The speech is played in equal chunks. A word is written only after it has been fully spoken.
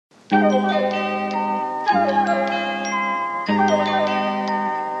Hello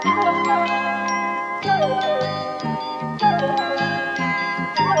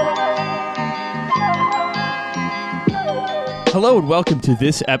and welcome to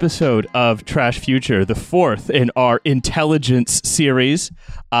this episode of Trash Future, the fourth in our intelligence series.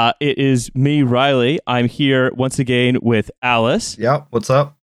 It is me, Riley. I'm here once again with Alice. Yeah, what's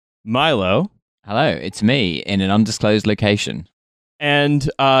up? Milo. Hello, it's me in an undisclosed location. And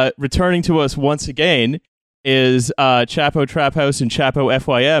returning to us once again is Chapo Trap House and Chapo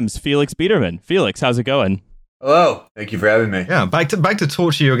FYM's Felix Biederman. Felix, how's it going? Hello. Thank you for having me. Yeah, back to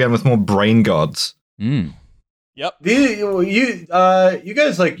torture you again with more brain gods. Yep. You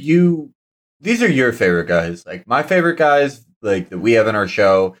guys these are your favorite guys. Like my favorite guys, like that we have in our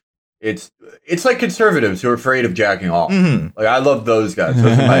show. It's like conservatives who are afraid of jacking off. Mm-hmm. Like I love those guys.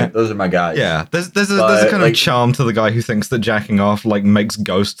 Those are my guys. Yeah, there's a kind of charm to the guy who thinks that jacking off like makes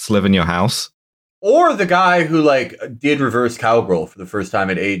ghosts live in your house. Or the guy who like did reverse cowgirl for the first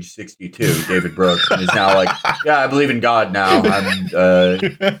time at age 62, David Brooks, and is now like, yeah, I believe in God now.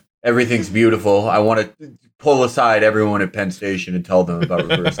 I'm everything's beautiful. I want to pull aside everyone at Penn Station and tell them about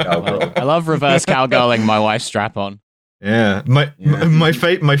reverse cowgirl. I love reverse cowgirling my wife's strap on. Yeah, my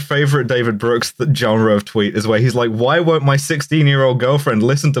favorite David Brooks genre of tweet is where he's like, "Why won't my 16-year-old girlfriend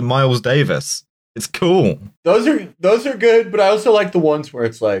listen to Miles Davis? It's cool." Those are good, but I also like the ones where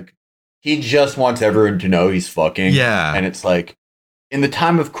it's like he just wants everyone to know he's fucking. Yeah, and it's like in the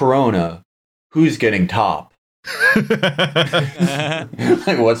time of Corona, who's getting top? Like,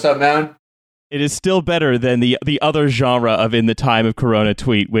 what's up, man? It is still better than the other genre of in the time of Corona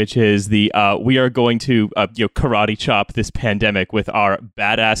tweet, which is the we are going to karate chop this pandemic with our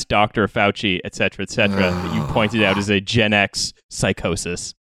badass Dr. Fauci, etc., that you pointed out as a Gen X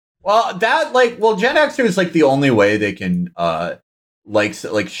psychosis. Well, Gen Xer is like the only way they can say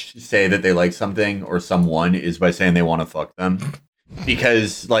that they like something or someone is by saying they want to fuck them,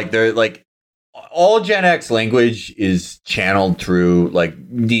 because like they're like. All Gen X language is channeled through like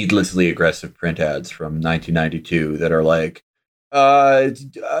needlessly aggressive print ads from 1992 that are like,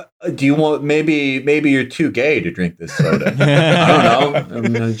 do you want maybe you're too gay to drink this soda? I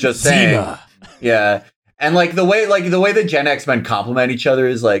don't know. I'm just saying. Zima. Yeah. And like the way the Gen X men compliment each other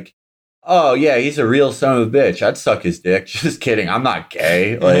is like, oh yeah, he's a real son of a bitch. I'd suck his dick. Just kidding. I'm not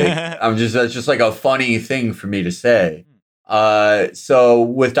gay. Like that's just like a funny thing for me to say. So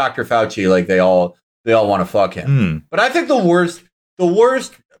with Dr. Fauci, like they all want to fuck him. But I think the worst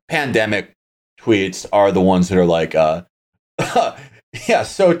pandemic tweets are the ones that are like, yeah,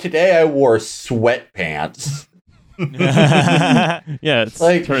 so today I wore sweatpants. Yeah, it's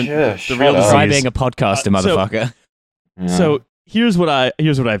like the real try being a podcaster, motherfucker. So here's what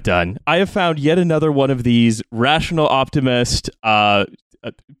I've done. I have found yet another one of these rational optimist,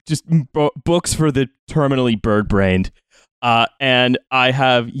 just books for the terminally bird-brained. And I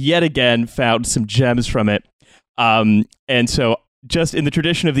have yet again found some gems from it. And so just in the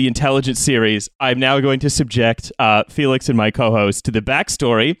tradition of the Intelligence series, I'm now going to subject Felix and my co-host to the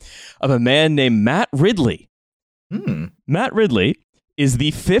backstory of a man named Matt Ridley. Matt Ridley is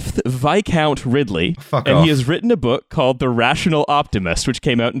the 5th Viscount Ridley, he has written a book called The Rational Optimist, which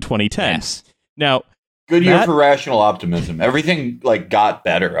came out in 2010. Yes. Now, good year for rational optimism. Everything like got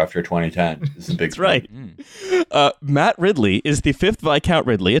better after 2010. This is a big. That's right. Matt Ridley is the 5th Viscount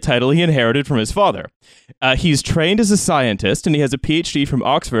Ridley, a title he inherited from his father. He's trained as a scientist, and he has a PhD from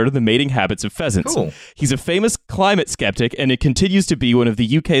Oxford on the mating habits of pheasants. Cool. He's a famous climate skeptic, and it continues to be one of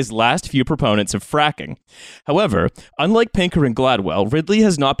the UK's last few proponents of fracking. However, unlike Pinker and Gladwell, Ridley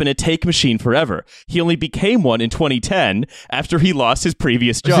has not been a take machine forever. He only became one in 2010 after he lost his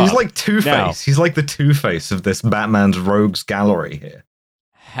previous job. So he's like Two-Face. He's like the Two-Face of this Batman's rogues gallery here.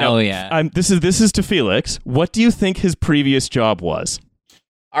 Hell yeah. This is to Felix. What do you think his previous job was?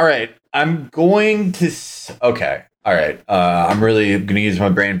 All right. I'm going to... Okay. All right. I'm really going to use my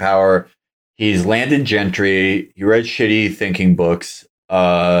brain power. He's landed gentry. He read shitty thinking books.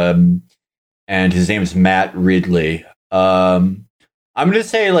 And his name's Matt Ridley. I'm going to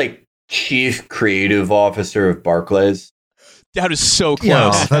say, like, chief creative officer of Barclays. That is so close.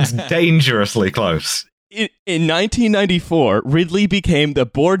 Yeah, that's dangerously close. In 1994, Ridley became the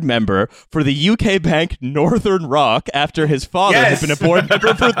board member for the UK bank Northern Rock after his father had been a board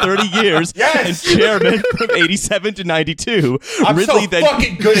member for 30 years and chairman from 87 to 92. I'm Ridley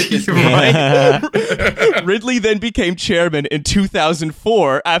fucking good at this game. Ridley then became chairman in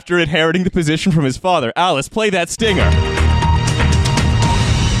 2004 after inheriting the position from his father. Alice, play that stinger.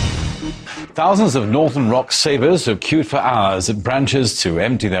 Thousands of Northern Rock savers have queued for hours at branches to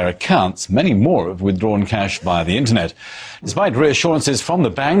empty their accounts. Many more have withdrawn cash via the internet. Despite reassurances from the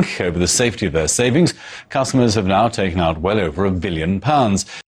bank over the safety of their savings, customers have now taken out well over £1 billion.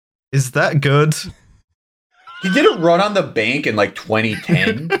 Is that good? He did a run on the bank in like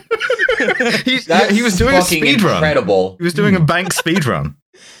 2010. He was doing a speed run. Incredible. He was doing a bank speed run.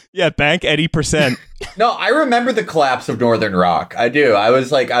 Yeah, bank 80%. No, I remember the collapse of Northern Rock. I do. I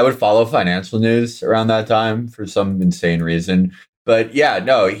would follow financial news around that time for some insane reason. But yeah,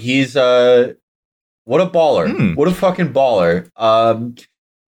 no, he's what a baller. What a fucking baller.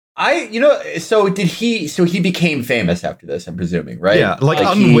 So he became famous after this, I'm presuming, right? Yeah, like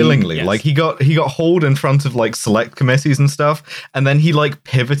unwillingly. Yes. Like he got hauled in front of like select committees and stuff, and then he like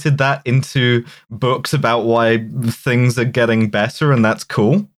pivoted that into books about why things are getting better, and that's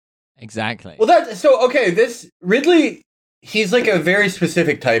cool. Exactly. Well, this Ridley, he's like a very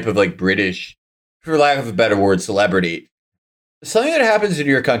specific type of like British, for lack of a better word, celebrity. Something that happens in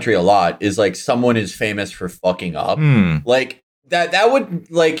your country a lot is like someone is famous for fucking up. Like that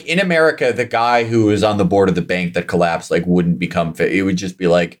would, like, in America, the guy who was on the board of the bank that collapsed like wouldn't become it would just be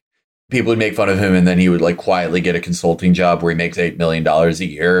like people would make fun of him, and then he would like quietly get a consulting job where he makes $8 million a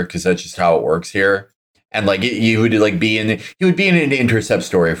year, because that's just how it works here. And like he would be in an Intercept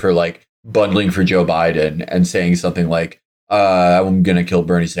story for like bundling for Joe Biden and saying something like, I'm gonna kill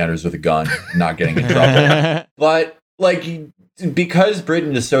Bernie Sanders with a gun, not getting in trouble. But like, because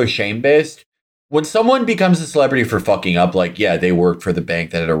Britain is so shame-based, when someone becomes a celebrity for fucking up, like, yeah, they worked for the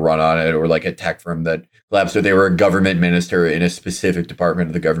bank that had a run on it, or like a tech firm that collapsed, or they were a government minister in a specific department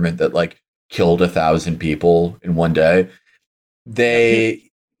of the government that like killed 1,000 people in one day,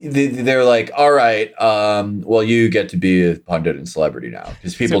 they're like, all right, well, you get to be a pundit and celebrity now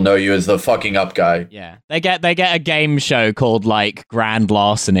because people know you as the fucking up guy. Yeah, they get a game show called like Grand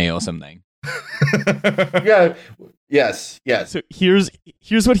Larceny or something. Yeah. Yes. So here's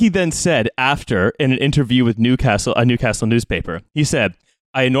what he then said after, in an interview with a Newcastle newspaper. He said,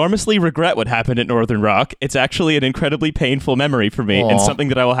 "I enormously regret what happened at Northern Rock. It's actually an incredibly painful memory for me, and something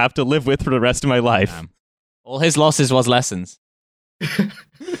that I will have to live with for the rest of my life." All his losses was lessons.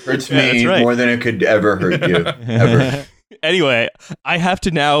 Hurts me more than it could ever hurt you. Ever. Anyway, I have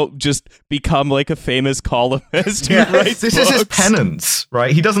to now just become like a famous columnist who writes This books. is his penance,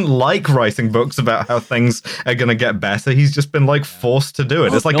 right? He doesn't like writing books about how things are going to get better. He's just been like forced to do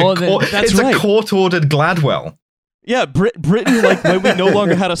it. It's like a court-ordered Gladwell. Yeah, Britain, like when we no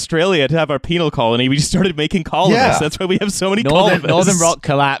longer had Australia to have our penal colony, we just started making columnists. Yeah. That's why we have so many columnists. Northern Rock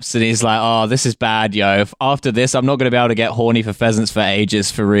collapsed, and he's like, "Oh, this is bad, yo. After this, I'm not going to be able to get horny for pheasants for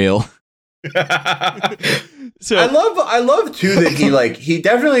ages, for real." So I love too that he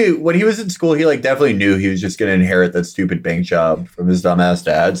definitely, when he was in school, he like definitely knew he was just going to inherit that stupid bank job from his dumbass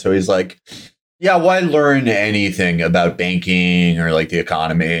dad. So he's like, yeah, why learn anything about banking or like the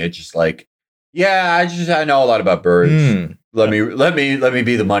economy? It's just like, yeah, I know a lot about birds. Let me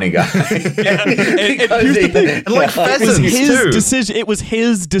be the money guy. It was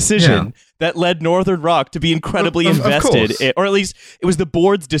his decision that led Northern Rock to be incredibly invested, or at least it was the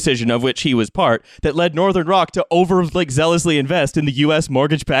board's decision, of which he was part, that led Northern Rock to zealously invest in the U.S.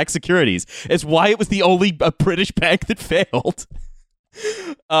 mortgage-backed securities. It's why it was the only British bank that failed.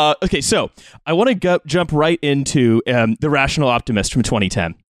 Okay, so I want to jump right into The Rational Optimist from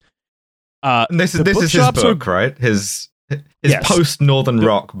 2010. This is his book, right? His post-Northern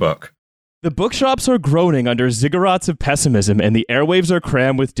Rock book. The bookshops are groaning under ziggurats of pessimism, and the airwaves are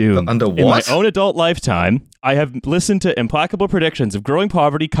crammed with doom. Under what? In my own adult lifetime, I have listened to implacable predictions of growing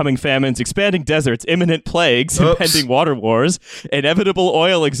poverty, coming famines, expanding deserts, imminent plagues, impending water wars, inevitable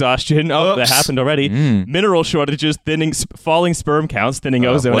oil exhaustion, that happened already, mineral shortages, falling sperm counts, thinning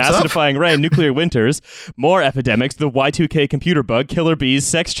ozone, acidifying rain, nuclear winters, more epidemics, the Y2K computer bug, killer bees,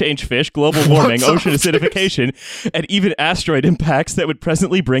 sex change fish, global warming, ocean acidification, and even asteroid impacts that would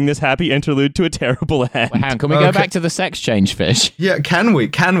presently bring this happy interlude to a terrible end. Well, hang on, can we go back to the sex change fish? Yeah, can we?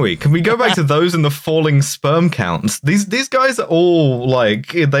 Can we go back to those and the falling sperm counts? These guys are all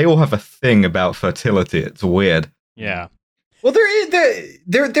like, they all have a thing about fertility. It's weird. Yeah. Well, there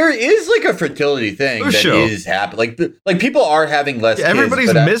is like a fertility thing that is happening. Like people are having less. Yeah,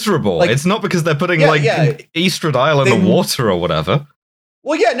 everybody's miserable. Like, it's not because they're putting estradiol in the water or whatever.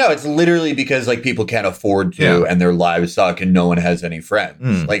 Well, yeah, no, it's literally because like people can't afford to, and their lives suck, and no one has any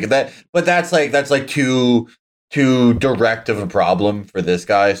friends like that. But that's like too direct of a problem for this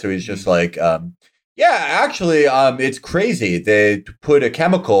guy. So he's just like, actually, it's crazy. They put a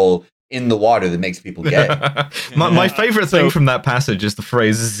chemical in the water that makes people gay. My favorite thing from that passage is the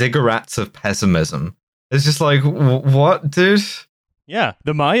phrase "ziggurats of pessimism." It's just like, what, dude? Yeah,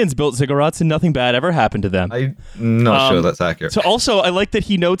 the Mayans built ziggurats and nothing bad ever happened to them. I'm not sure that's accurate. So also, I like that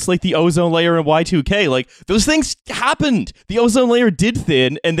he notes like the ozone layer and Y2K. Like those things happened. The ozone layer did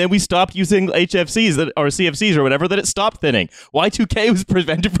thin, and then we stopped using HFCs or CFCs or whatever. That it stopped thinning. Y2K was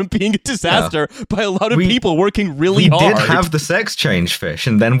prevented from being a disaster by a lot of people working really hard. We did have the sex change fish,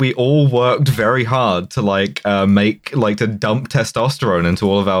 and then we all worked very hard to to dump testosterone into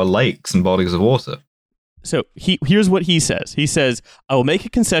all of our lakes and bodies of water. So here's what he says. He says, I will make a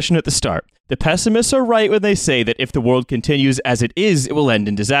concession at the start. The pessimists are right when they say that if the world continues as it is, it will end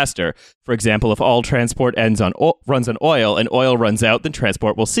in disaster. For example, if all transport runs on oil and oil runs out, then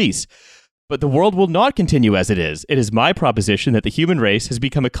transport will cease. But the world will not continue as it is. It is my proposition that the human race has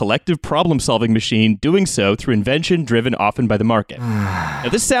become a collective problem-solving machine, doing so through invention driven often by the market. Now,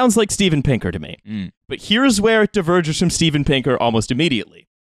 this sounds like Steven Pinker to me. But here's where it diverges from Steven Pinker almost immediately.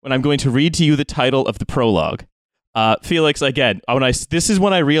 When I'm going to read to you the title of the prologue. Felix, again, this is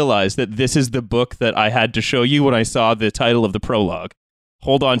when I realized that this is the book that I had to show you when I saw the title of the prologue.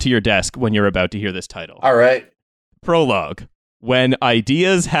 Hold on to your desk when you're about to hear this title. All right. Prologue. When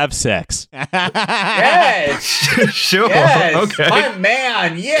ideas have sex. Yes. Sure. Yes. Okay. My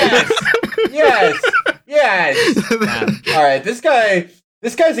man. Yes. Yes. All right. This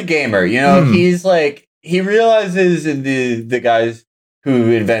guy's a gamer. You know, he's like, he realizes in the guys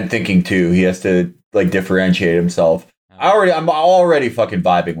who invent thinking too, he has to like differentiate himself. I'm already fucking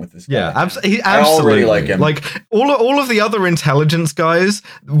vibing with this guy. Yeah, absolutely. I already like him. Like all of the other intelligence guys,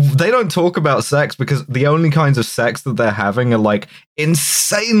 they don't talk about sex because the only kinds of sex that they're having are like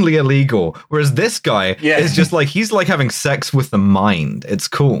insanely illegal. Whereas this guy is just like, he's like having sex with the mind. It's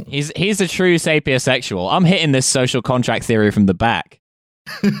cool. He's a true sapiosexual. I'm hitting this social contract theory from the back.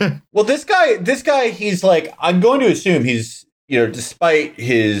 Well, this guy, he's like, I'm going to assume he's, you know, despite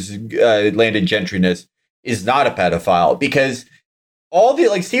his landed gentryness, is not a pedophile because all the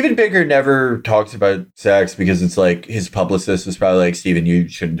like Steven Pinker never talks about sex because it's like his publicist was probably like, Steven, you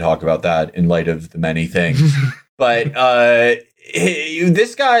shouldn't talk about that in light of the many things. But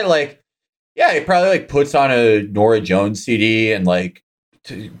this guy, like, yeah, he probably like puts on a Nora Jones CD and like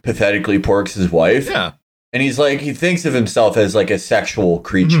pathetically porks his wife. Yeah. And he's like, he thinks of himself as like a sexual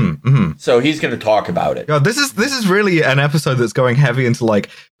creature. So he's going to talk about it. God, this is really an episode that's going heavy into like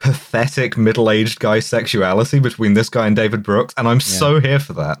pathetic middle-aged guy sexuality between this guy and David Brooks. And I'm so here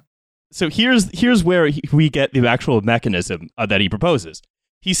for that. So here's where we get the actual mechanism that he proposes.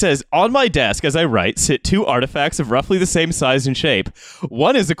 He says, on my desk as I write sit two artifacts of roughly the same size and shape.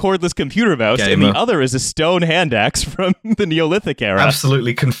 One is a cordless computer mouse and the other is a stone hand axe from the Neolithic era.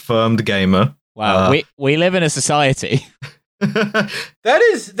 Absolutely confirmed gamer. Wow, we live in a society. That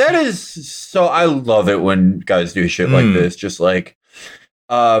is so. I love it when guys do shit like this. Just like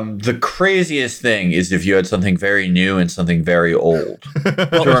the craziest thing is if you had something very new and something very old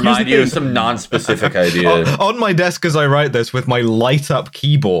to remind you of some non-specific idea. On my desk as I write this with my light up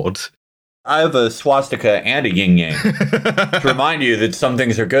keyboard, I have a swastika and a yin yang to remind you that some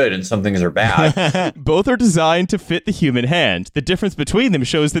things are good and some things are bad. Both are designed to fit the human hand. The difference between them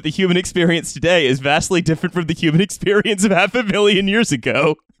shows that the human experience today is vastly different from the human experience of 500,000 years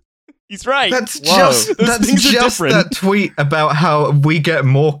ago. He's right. That's just that tweet about how we get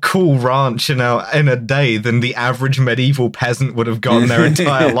more cool ranch in a day than the average medieval peasant would have gotten their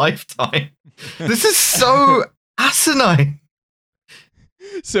entire lifetime. This is so asinine.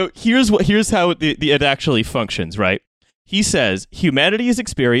 So here's how it actually functions, right? He says, humanity is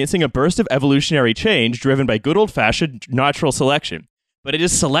experiencing a burst of evolutionary change driven by good old-fashioned natural selection. But it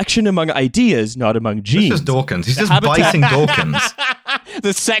is selection among ideas, not among genes. It's just Dawkins. He's just biting Dawkins.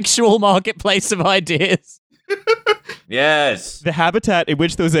 The sexual marketplace of ideas. Yes. The habitat in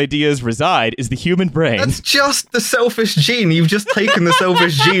which those ideas reside is the human brain. That's just the selfish gene. You've just taken the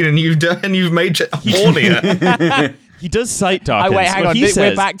selfish gene and you've made it hornier. He does cite Dawkins. Wait, hang on.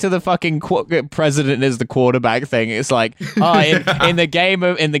 We're back to the fucking president is the quarterback thing. It's like, in the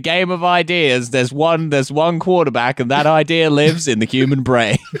game of ideas, there's one quarterback, and that idea lives in the human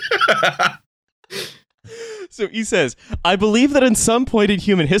brain. So he says, I believe that in some point in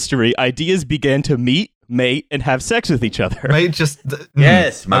human history, ideas began to meet, mate, and have sex with each other. Mate, just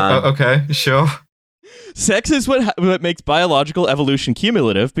yes, man. Okay, sure. Sex is what makes biological evolution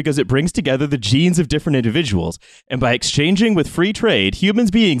cumulative because it brings together the genes of different individuals. And by exchanging with free trade, human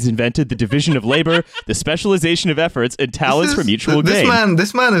beings invented the division of labor, the specialization of efforts, and talents for mutual gain.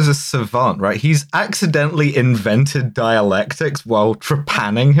 This man is a savant, right? He's accidentally invented dialectics while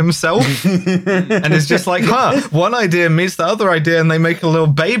trepanning himself. And it's just like, one idea meets the other idea and they make a little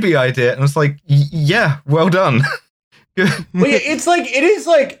baby idea. And it's like, yeah, well done. Well, it is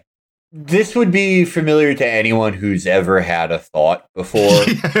like this would be familiar to anyone who's ever had a thought before.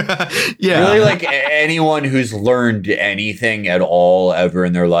 Yeah. Really, like anyone who's learned anything at all ever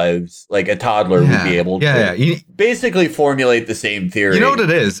in their lives, like a toddler would be able to basically formulate the same theory. You know what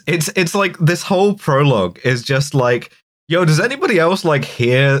it is? It's like this whole prologue is just like, yo, does anybody else like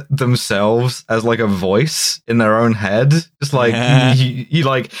hear themselves as like a voice in their own head? Just like you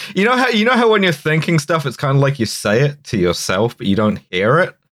like, you know how when you're thinking stuff, it's kind of like you say it to yourself, but you don't hear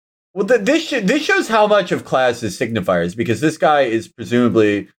it. Well, this shows how much of class is signifiers, because this guy is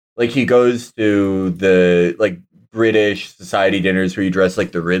presumably like he goes to the like British society dinners where you dress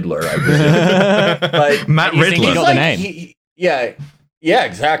like the Riddler. I presume. But Matt Riddler. He got the name. Yeah,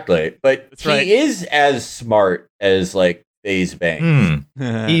 exactly. But That's right. he is as smart as like FaZe Banks.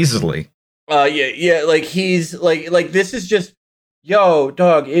 Easily. Yeah. Like he's like this is just, yo,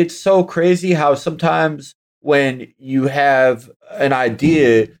 dog. It's so crazy how sometimes when you have an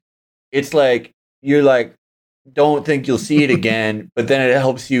idea, it's like you're like, don't think you'll see it again, but then it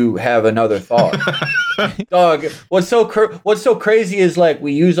helps you have another thought. Dog, what's so crazy is like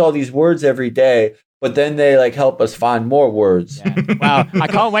we use all these words every day, but then they like help us find more words. Yeah. Wow, I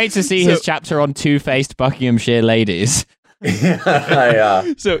can't wait to see his chapter on two-faced Buckinghamshire ladies.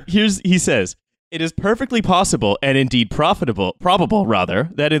 Yeah. So he says, it is perfectly possible and indeed probable rather,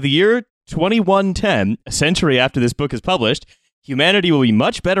 that in the year 2110, a century after this book is published, humanity will be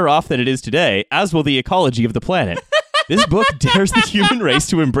much better off than it is today, as will the ecology of the planet. This book dares the human race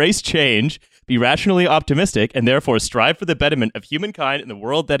to embrace change, be rationally optimistic, and therefore strive for the betterment of humankind in the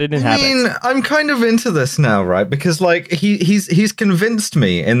world that it inhabits. I mean, I'm kind of into this now, right? Because like he's convinced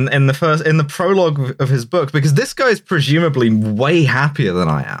me in the prologue of his book, because this guy's presumably way happier than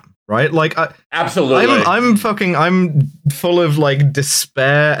I am. Right? Like, absolutely. I'm full of like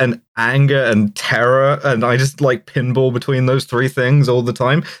despair and anger and terror, and I just like pinball between those three things all the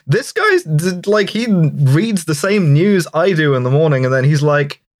time. This guy's like, he reads the same news I do in the morning, and then he's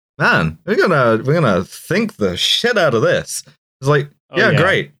like, man, we're gonna think the shit out of this. It's like, yeah,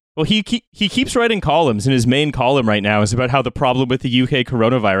 great. Well, he keeps writing columns, and his main column right now is about how the problem with the UK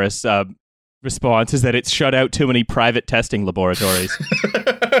coronavirus response is that it's shut out too many private testing laboratories.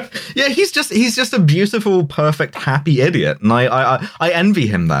 Yeah, he's just a beautiful, perfect, happy idiot, and I envy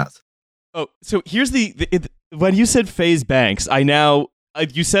him that. Oh, so here's when you said FaZe Banks,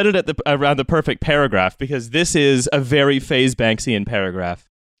 you said it around the perfect paragraph, because this is a very FaZe Banksian paragraph.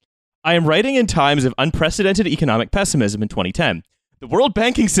 I am writing in times of unprecedented economic pessimism in 2010. The world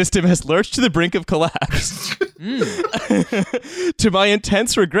banking system has lurched to the brink of collapse. To my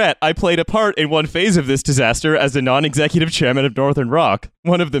intense regret, I played a part in one phase of this disaster as the non-executive chairman of Northern Rock,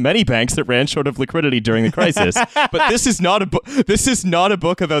 one of the many banks that ran short of liquidity during the crisis. But this is not a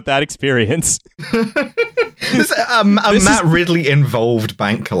book about that experience. This Matt Ridley involved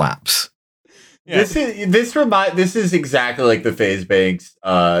bank collapse. Yeah. This is exactly like the FaZe Banks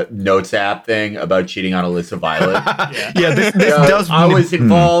notes app thing about cheating on Alyssa Violet. This does. I was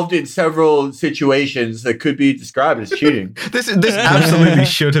involved in several situations that could be described as cheating. This absolutely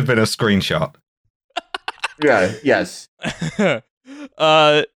should have been a screenshot. Yeah. Yes.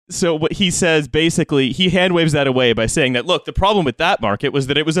 So what he says, basically, he hand waves that away by saying that, look, the problem with that market was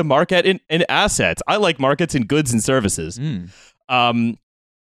that it was a market in assets. I like markets in goods and services.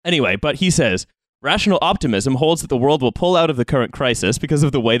 Anyway, but he says, rational optimism holds that the world will pull out of the current crisis because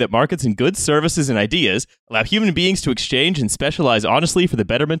of the way that markets in goods, services, and ideas allow human beings to exchange and specialize honestly for the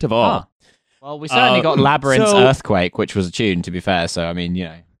betterment of all. Well, we certainly got Labyrinth's Earthquake, which was a tune, to be fair. So, I mean,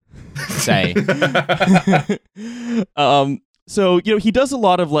 say. So, he does a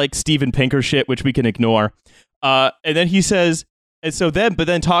lot of like Steven Pinker shit, which we can ignore. And then he says, but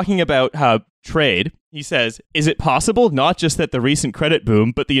then talking about how trade, he says, is it possible not just that the recent credit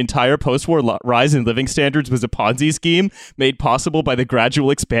boom, but the entire post-war rise in living standards was a Ponzi scheme made possible by the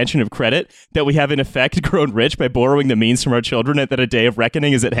gradual expansion of credit, that we have in effect grown rich by borrowing the means from our children, and that a day of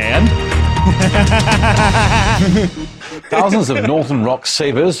reckoning is at hand? Thousands of Northern Rock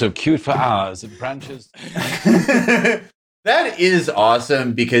savers have queued for hours at branches. That is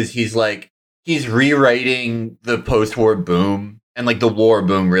awesome, because he's rewriting the post-war boom and like the war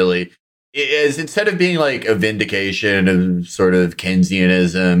boom, really. Is instead of being like a vindication of sort of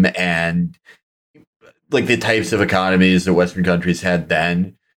Keynesianism and like the types of economies that Western countries had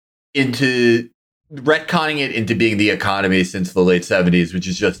then, into retconning it into being the economy since the late 70s, which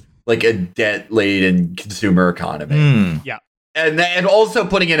is just like a debt-laden consumer economy. Yeah. And also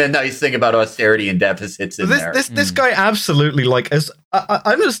putting in a nice thing about austerity and deficits in there. This guy absolutely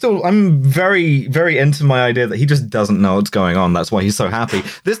I'm very, very into my idea that he just doesn't know what's going on. That's why he's so happy.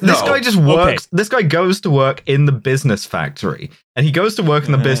 This guy just works. Okay. This guy goes to work in the business factory, and he goes to work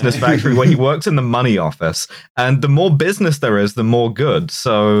in the business factory where he works in the money office. And the more business there is, the more good.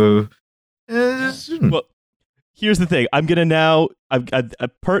 So, well, here's the thing. I'm gonna now. I'm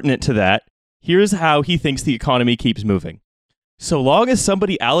pertinent to that. Here's how he thinks the economy keeps moving. So long as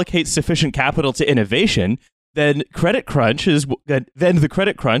somebody allocates sufficient capital to innovation, then the credit crunch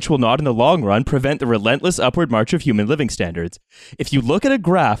will not in the long run prevent the relentless upward march of human living standards. If you look at a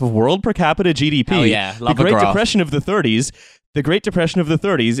graph of world per capita GDP, the Great Depression of the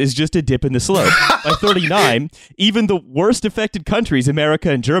 30s is just a dip in the slope. By 39, even the worst affected countries, America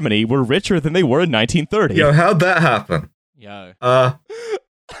and Germany, were richer than they were in 1930. Yo, how'd that happen?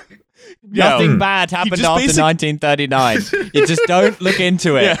 Nothing bad happened after 1939. You just don't look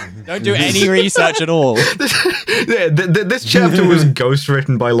into it. Yeah. Don't do any research at all. This chapter was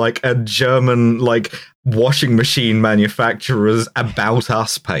ghostwritten by a German washing machine manufacturer's About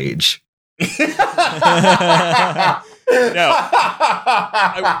Us page. No.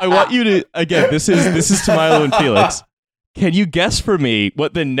 I want you to, again, this is to Milo and Felix. Can you guess for me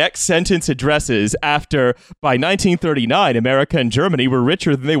what the next sentence addresses after, by 1939, America and Germany were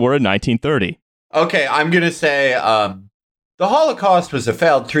richer than they were in 1930? Okay, I'm going to say the Holocaust was a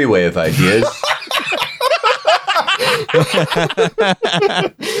failed three-way of ideas.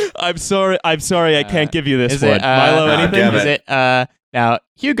 I'm sorry, I can't give you this one. Milo, anything? Is it, now,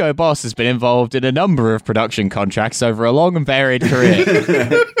 Hugo Boss has been involved in a number of production contracts over a long and varied career.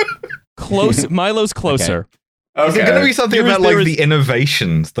 Milo's closer. Okay. Is it going to be something about the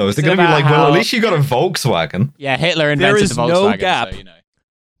innovations, though? Is it going to be at least you got a Volkswagen? Yeah, Hitler invented the Volkswagen. No gap. So,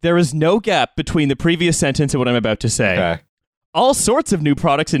 There is no gap between the previous sentence and what I'm about to say. Okay. All sorts of new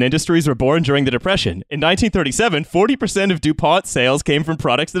products and industries were born during the Depression. In 1937, 40% of DuPont sales came from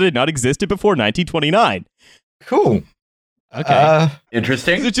products that had not existed before 1929. Cool. Okay.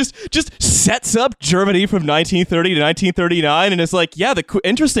 Interesting. It just sets up Germany from 1930 to 1939, and it's the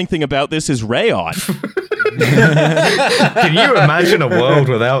interesting thing about this is rayon. Can you imagine a world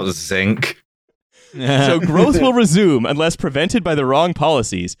without zinc? So growth will resume unless prevented by the wrong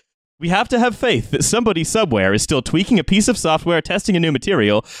policies. We have to have faith that somebody somewhere is still tweaking a piece of software, testing a new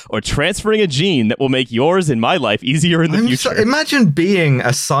material, or transferring a gene that will make yours and my life easier in the future. Imagine being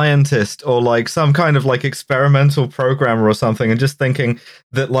a scientist or some kind of experimental programmer or something and just thinking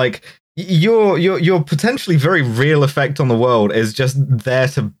that your potentially very real effect on the world is just there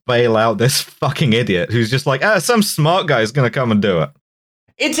to bail out this fucking idiot who's just some smart guy is going to come and do it.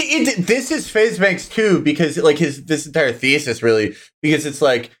 This is Fazebanks too, because this entire thesis really, because it's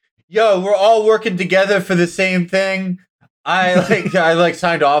yo, we're all working together for the same thing. I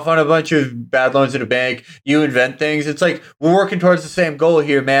signed off on a bunch of bad loans in a bank. You invent things. It's we're working towards the same goal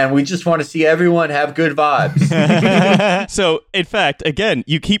here, man. We just want to see everyone have good vibes. So, in fact, again,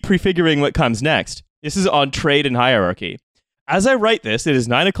 you keep prefiguring what comes next. This is on trade and hierarchy. As I write this, it is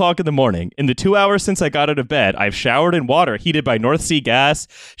 9 o'clock in the morning. In the 2 hours since I got out of bed, I've showered in water heated by North Sea gas,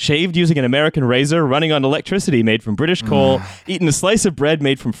 shaved using an American razor, running on electricity made from British coal, eaten a slice of bread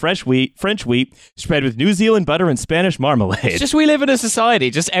made from French wheat, spread with New Zealand butter and Spanish marmalade. It's just we live in a society.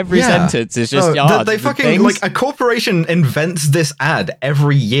 Just every sentence is just they fucking a corporation invents this ad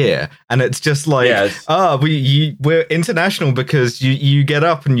every year, and it's just we're international because you get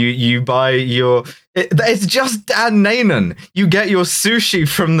up and you buy your. It's just Dan Nanan. You get your sushi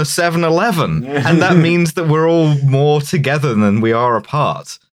from the 7-Eleven, and that means that we're all more together than we are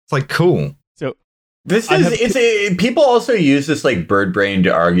apart. It's cool. So this is people also use this bird-brained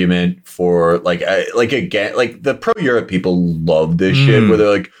argument for again the pro-Europe people love this shit where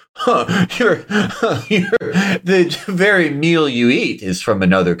they're you're the very meal you eat is from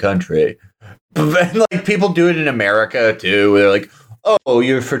another country. And people do it in America too, where they're oh,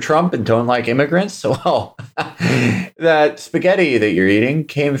 you're for Trump and don't like immigrants? Well, that spaghetti that you're eating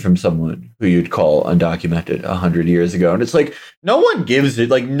came from someone who you'd call undocumented 100 years ago. And it's no one gives it.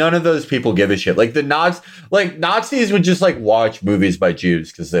 None of those people give a shit. The Nazis would just watch movies by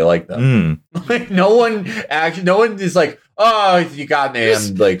Jews because they like them. No one is oh, you got me.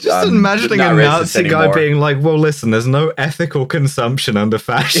 Just imagining a Nazi guy being well, listen, there's no ethical consumption under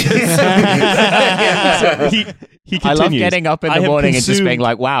fascism. So he continues, I love getting up in the morning and just being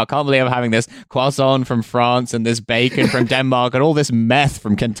wow, I can't believe I'm having this croissant from France and this bacon from Denmark and all this meth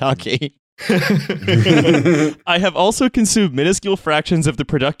from Kentucky. I have also consumed minuscule fractions of the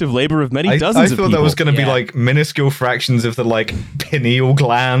productive labor of many dozens of people. I thought that was going to be like minuscule fractions of the like pineal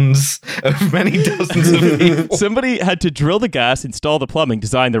glands of many dozens of people. Somebody had to drill the gas, install the plumbing,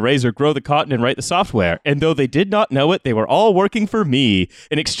 design the razor, grow the cotton, and write the software. And though they did not know it, they were all working for me.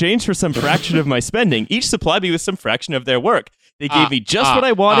 In exchange for some fraction of my spending, each supplied me with some fraction of their work. They gave me just what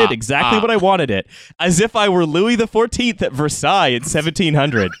I wanted, exactly what I wanted it, as if I were Louis XIV at Versailles in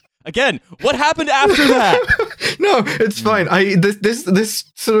 1700. Again, what happened after that? No, it's fine.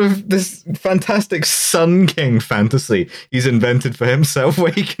 This fantastic Sun King fantasy he's invented for himself,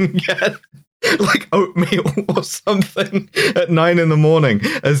 where he can get like oatmeal or something at 9 a.m,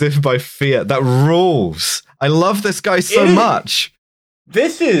 as if by fiat. That rules. I love this guy so much.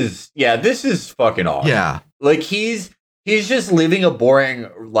 This is fucking awesome. Yeah, like he's just living a boring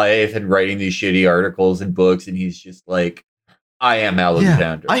life and writing these shitty articles and books, and he's just like, I am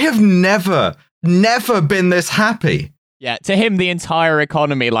Alexander. Yeah. I have never been this happy. Yeah, to him, the entire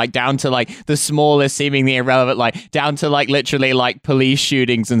economy, like down to like the smallest, seemingly irrelevant, like down to like literally like police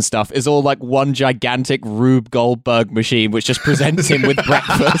shootings and stuff, is all like one gigantic Rube Goldberg machine, which just presents him with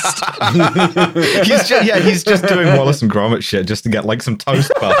breakfast. He's just doing Wallace and Gromit shit just to get like some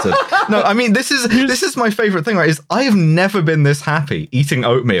toast buttered. No, I mean this is my favorite thing, right? Is I have never been this happy eating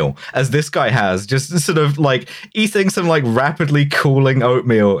oatmeal as this guy has, just sort of like eating some like rapidly cooling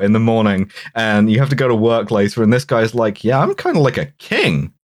oatmeal in the morning, and you have to go to work later, and this guy's like, yeah, I'm kind of like a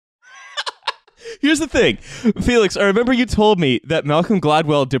king. Here's the thing, Felix, I remember you told me that Malcolm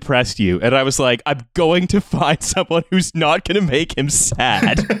Gladwell depressed you, and I was like, I'm going to find someone who's not going to make him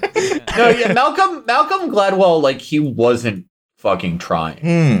sad. No, yeah, Malcolm Gladwell, like, he wasn't fucking trying.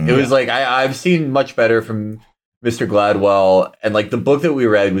 It was like, I've seen much better from Mr. Gladwell, and like the book that we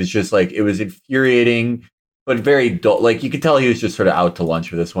read was just like, it was infuriating, but very dull. Like, you could tell he was just sort of out to lunch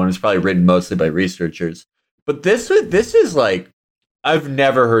for this one. It's probably written mostly by researchers. But this is like, I've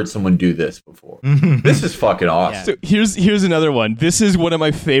never heard someone do this before. This is fucking awesome. So here's another one. This is one of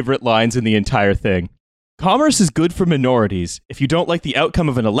my favorite lines in the entire thing. Commerce is good for minorities. If you don't like the outcome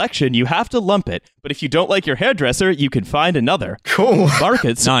of an election, you have to lump it. But if you don't like your hairdresser, you can find another. Cool.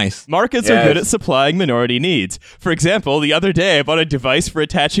 Markets are good at supplying minority needs. For example, the other day I bought a device for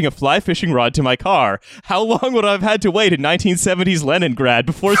attaching a fly fishing rod to my car. How long would I have had to wait in 1970s Leningrad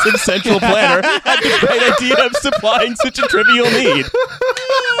before some central planner had the great idea of supplying such a trivial need?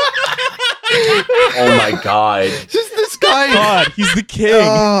 Oh my god. Just this guy. God, he's the king.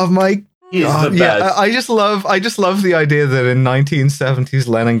 Oh my He's the best. Yeah, I just love the idea that in 1970s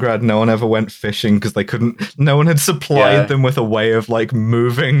Leningrad, no one ever went fishing because no one had supplied them with a way of like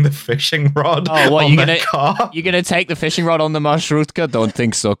moving the fishing rod. Oh, what, on their car. You're gonna take the fishing rod on the marshrutka? Don't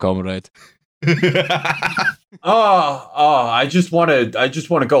think so, comrade. I just want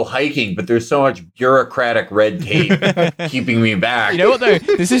to go hiking, but there's so much bureaucratic red tape keeping me back. You know what though?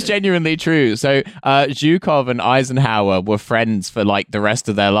 This is genuinely true. So Zhukov and Eisenhower were friends for like the rest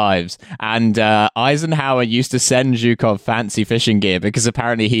of their lives, and Eisenhower used to send Zhukov fancy fishing gear because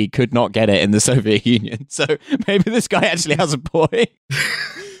apparently he could not get it in the Soviet Union. So maybe this guy actually has a point.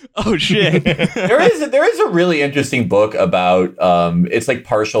 Oh shit! There is a really interesting book about it's like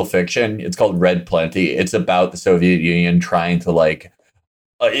partial fiction. It's called Red Plenty. It's about the Soviet Union trying to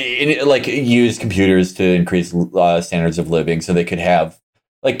use computers to increase standards of living, so they could have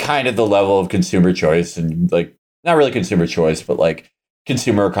like kind of the level of consumer choice and like not really consumer choice, but like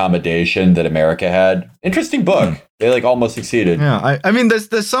consumer accommodation that America had. Interesting book. They like almost succeeded. Yeah, I mean,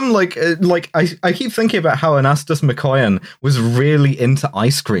 there's some I keep thinking about how Anastas Mikoyan was really into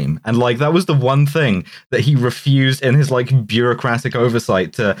ice cream, and like that was the one thing that he refused in his like bureaucratic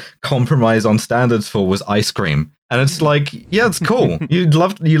oversight to compromise on standards for was ice cream. And it's like, yeah, it's cool. you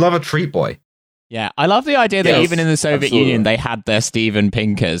love a treat boy. Yeah, I love the idea that even in the Soviet Union, they had their Steven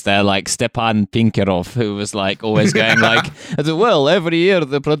Pinkers. They're like Stepan Pinkerov, who was like always going like, well, every year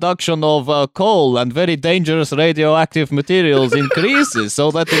the production of coal and very dangerous radioactive materials increases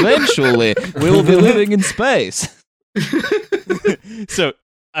so that eventually we'll be living in space. So,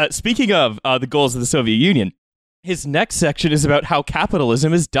 speaking of the goals of the Soviet Union, his next section is about how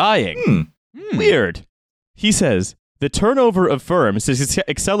capitalism is dying. Weird. He says, the turnover of firms is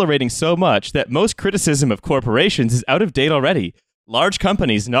accelerating so much that most criticism of corporations is out of date already. Large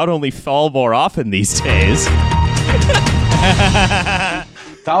companies not only fall more often these days.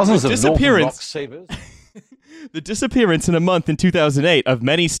 Thousands of Northern Rock savers. The disappearance in a month in 2008 of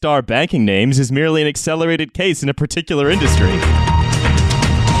many star banking names is merely an accelerated case in a particular industry.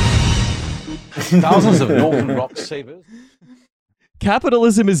 Thousands of Northern Rock savers.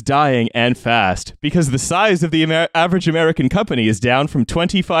 Capitalism is dying and fast because the size of the average American company is down from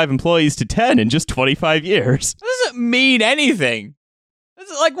 25 employees to 10 in just 25 years. That doesn't mean anything.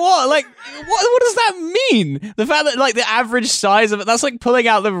 It's like what? Like what does that mean? The fact that like the average size of it, that's like pulling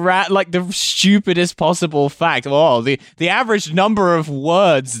out the stupidest possible fact. Oh, the average number of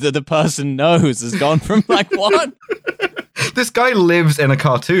words that the person knows has gone from like what? This guy lives in a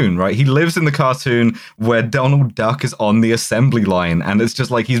cartoon, right? He lives in the cartoon where Donald Duck is on the assembly line, and it's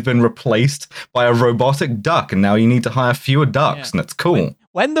just like he's been replaced by a robotic duck, and now you need to hire fewer ducks, and it's cool.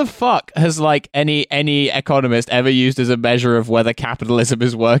 When the fuck has like any economist ever used as a measure of whether capitalism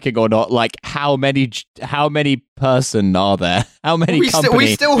is working or not? Like how many person are there? How many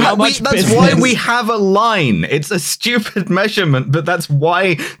companies? That's why we have a line. It's a stupid measurement, but that's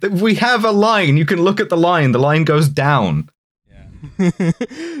why we have a line. You can look at the line. The line goes down.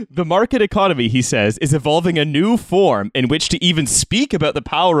 The market economy, he says, is evolving a new form in which to even speak about the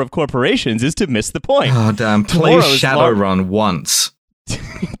power of corporations is to miss the point. Oh, damn. Play Shadowrun once.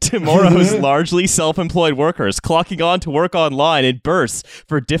 Tomorrow's largely self-employed workers clocking on to work online in bursts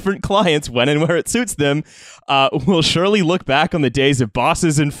for different clients when and where it suits them will surely look back on the days of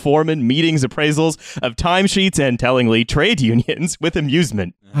bosses and foremen, meetings, appraisals of timesheets, and, tellingly, trade unions with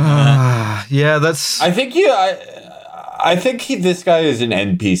amusement. Yeah, that's... I think this guy is an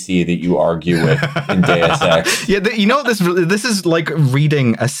NPC that you argue with in Deus Ex. Yeah, you know what this is like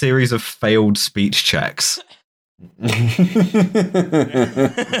reading a series of failed speech checks.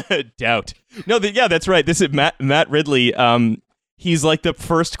 Doubt. No, that's right. This is Matt Ridley. He's like the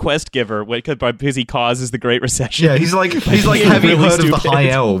first quest giver because he causes the Great Recession. Yeah, he's like, have you heard of the High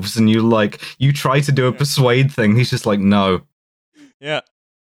Elves? And you try to do a persuade thing. He's just like, no. Yeah.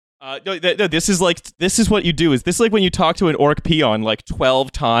 No, this is what you do. Is this like when you talk to an orc peon like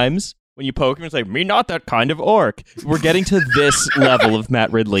 12 times? When you poke him, it's like, me not that kind of orc. We're getting to this level of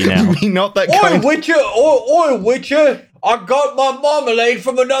Matt Ridley now. Me not that kind. Oi, Witcher, I got my marmalade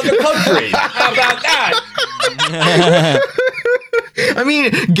from another country. How about that? I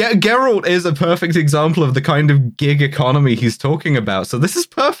mean, Geralt is a perfect example of the kind of gig economy he's talking about. So this is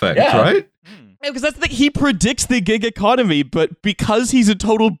perfect, right? Yeah, because that's the thing. He predicts the gig economy, but because he's a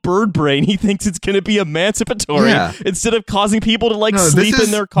total bird brain, he thinks it's going to be emancipatory instead of causing people to sleep in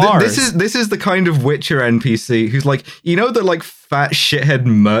their cars. This is the kind of Witcher NPC who's like, you know, the like fat shithead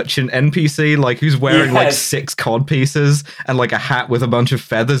merchant NPC, like who's wearing like 6 cod pieces and like a hat with a bunch of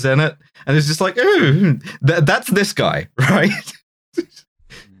feathers in it, and it's just like, ooh, that's this guy, right?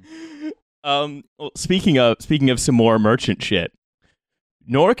 Well, speaking of some more merchant shit.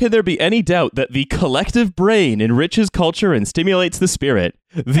 Nor can there be any doubt that the collective brain enriches culture and stimulates the spirit.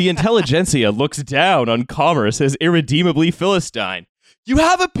 The intelligentsia looks down on commerce as irredeemably Philistine. You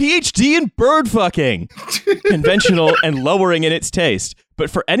have a PhD in bird fucking! Conventional and lowering in its taste.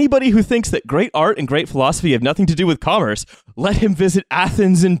 But for anybody who thinks that great art and great philosophy have nothing to do with commerce, let him visit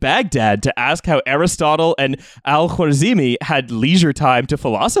Athens and Baghdad to ask how Aristotle and Al-Khwarizmi had leisure time to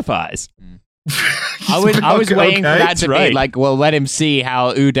philosophize. I was waiting for that to be like, well, let him see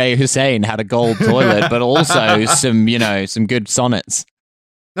how Uday Hussein had a gold toilet, but also some good sonnets.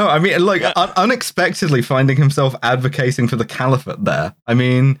 No, I mean, like, unexpectedly finding himself advocating for the caliphate there. I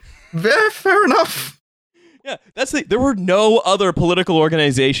mean, fair enough. Yeah, there were no other political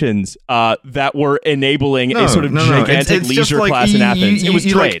organizations that were enabling a sort of gigantic leisure class in Athens. It was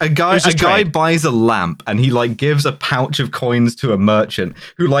trade. Like, a guy buys a lamp and he like gives a pouch of coins to a merchant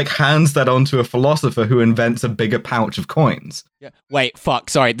who like hands that on to a philosopher who invents a bigger pouch of coins. Yeah. Wait, fuck.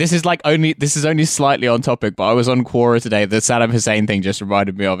 Sorry, this is only slightly on topic, but I was on Quora today. The Saddam Hussein thing just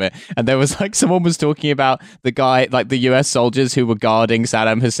reminded me of it, and there was like someone was talking about the guy, like the U.S. soldiers who were guarding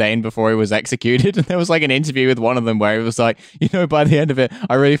Saddam Hussein before he was executed, and there was like an interview with one of them where he was like, by the end of it,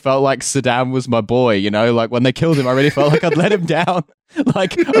 I really felt like Saddam was my boy. Like when they killed him, I really felt like I'd let him down.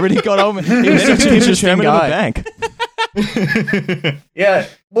 Like I really got on. He was such an interesting guy. Bank. Yeah.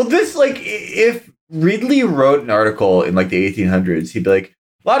 Well, this if Ridley wrote an article in like the 1800s, he'd be like,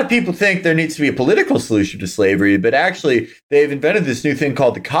 a lot of people think there needs to be a political solution to slavery, but actually they've invented this new thing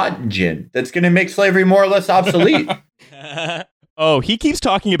called the cotton gin that's going to make slavery more or less obsolete. Oh, he keeps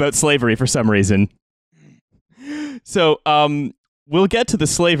talking about slavery for some reason. So, we'll get to the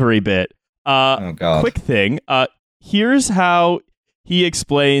slavery bit. Quick thing. Here's how he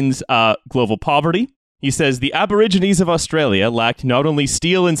explains global poverty. He says the Aborigines of Australia lacked not only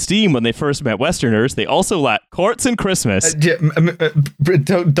steel and steam when they first met Westerners, they also lacked courts and Christmas.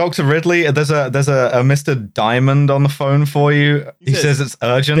 Dr. Ridley, there's a Mr. Diamond on the phone for you. He says it's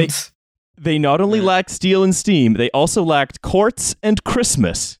urgent. They not only lacked steel and steam, they also lacked courts and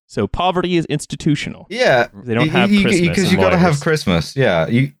Christmas. So poverty is institutional. Yeah, They don't have Christmas. because you and got to have lawyers. Christmas. Yeah,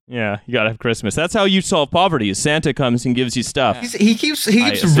 You gotta have Christmas. That's how you solve poverty. Is Santa comes and gives you stuff. he keeps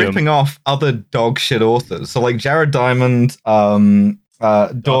assume. ripping off other dog shit authors. So like Jared Diamond,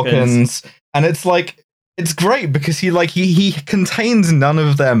 Dawkins, and it's like it's great because he contains none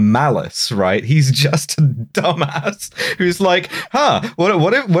of their malice, right? He's just a dumbass who's like,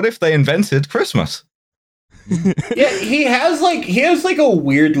 what if they invented Christmas? Yeah, he has like a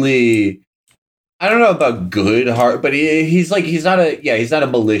weirdly, I don't know about good heart, but he's not a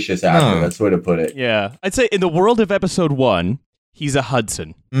malicious actor. No. That's the way to put it. Yeah, I'd say in the world of episode 1, he's a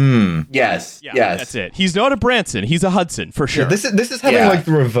Hudson. Yes, Yeah, yes, that's it. He's not a Branson. He's a Hudson for sure. Yeah, this is having like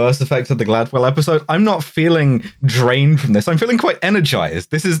the reverse effect of the Gladwell episode. I'm not feeling drained from this. I'm feeling quite energized.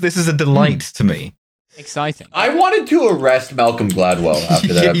 This is a delight to me. Exciting. I wanted to arrest Malcolm Gladwell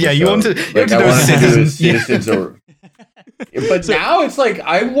after that. Yeah, you want to do I a wanted to do a citizen- citizens but now it's like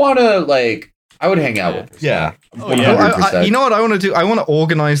I want to I would hang out with this. Yeah. Oh, yeah. 100%. You know what I want to do? I want to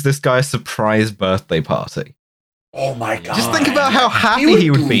organize this guy a surprise birthday party. Oh my god! Just think about how happy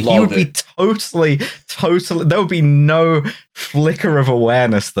he would be. He would be totally. There would be no flicker of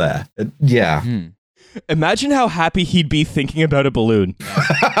awareness there. Yeah. Imagine how happy he'd be thinking about a balloon.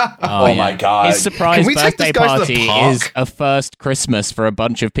 Oh my god! His surprise Can we take birthday this guy to the party park? is a first Christmas for a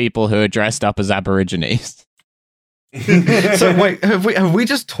bunch of people who are dressed up as Aborigines. So wait, have we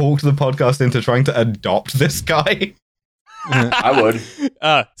just talked the podcast into trying to adopt this guy? I would.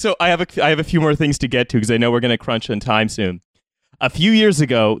 So I have a few more things to get to because I know we're going to crunch on time soon. A few years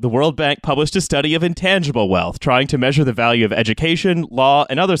ago, the World Bank published a study of intangible wealth, trying to measure the value of education, law,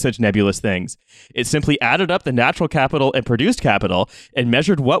 and other such nebulous things. It simply added up the natural capital and produced capital and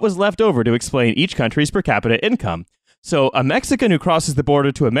measured what was left over to explain each country's per capita income. So a Mexican who crosses the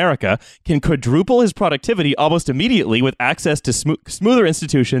border to America can quadruple his productivity almost immediately with access to smoother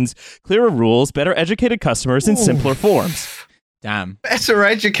institutions, clearer rules, better educated customers, and simpler forms. Damn. Better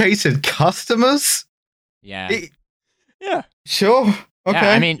educated customers? Yeah. Yeah. Sure. Okay.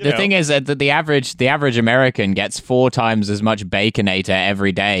 Yeah, I mean, You the know. thing is that the average American gets 4 times as much Baconator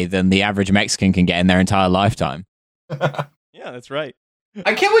every day than the average Mexican can get in their entire lifetime. Yeah, that's right.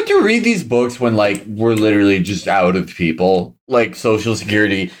 I can't wait to read these books when we're literally just out of people. Like Social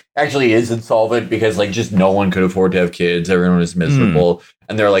Security actually is insolvent because just no one could afford to have kids. Everyone is miserable,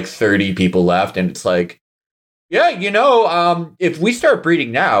 and there are 30 people left, and it's yeah, if we start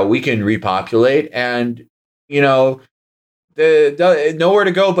breeding now, we can repopulate, and the nowhere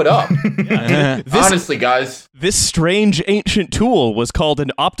to go but up. Honestly, guys. This strange ancient tool was called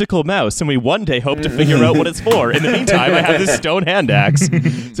an optical mouse, and we one day hope to figure out what it's for. In the meantime, I have this stone hand axe.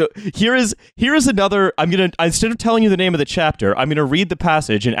 So here is another. Instead of telling you the name of the chapter, I'm gonna read the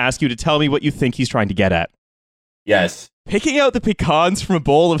passage and ask you to tell me what you think he's trying to get at. Yes. Picking out the pecans from a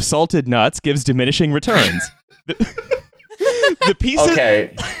bowl of salted nuts gives diminishing returns. The pieces.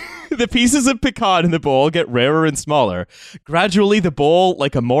 Okay. The pieces of pecan in the bowl get rarer and smaller. Gradually, the bowl,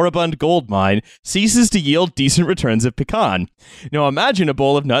 like a moribund gold mine, ceases to yield decent returns of pecan. Now imagine a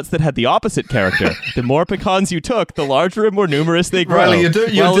bowl of nuts that had the opposite character. The more pecans you took, the larger and more numerous they grow. Riley,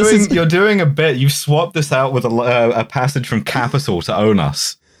 Well, you're doing a bit. You've swapped this out with a passage from Capital to Own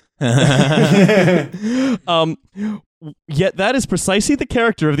Us. Yet that is precisely the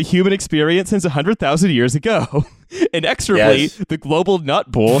character of the human experience since 100,000 years ago. Inexorably, Yes. the global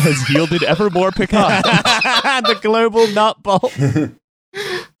nut bowl has yielded ever more pecans. The global nut bowl.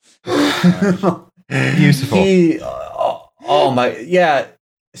 Beautiful. Oh my, yeah.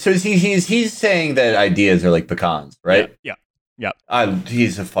 So he's saying that ideas are like pecans, right? Yeah.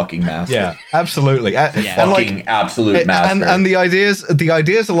 He's a fucking master. Yeah, absolutely. Fucking absolute master. And the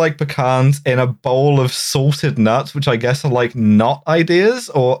ideas are like pecans in a bowl of salted nuts, which I guess are not ideas,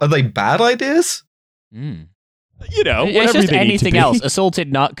 or are they bad ideas? Mm. Whatever It's just they need to anything be. else. A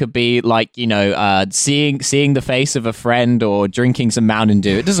salted nut could be seeing the face of a friend or drinking some Mountain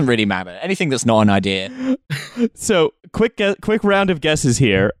Dew. It doesn't really matter. Anything that's not an idea. So, quick round of guesses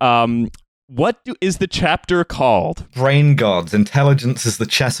here. What is the chapter called? Brain gods, intelligence is the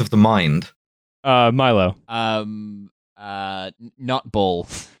chess of the mind. Milo. Nut bowl.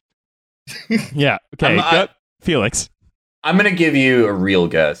 Yeah. Okay. Felix. I'm gonna give you a real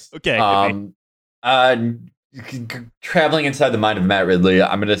guess. Okay. Traveling inside the mind of Matt Ridley,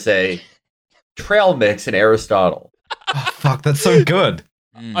 I'm gonna say trail mix and Aristotle. Oh, fuck, that's so good.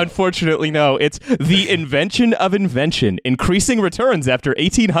 Unfortunately, no. It's the invention of invention, increasing returns after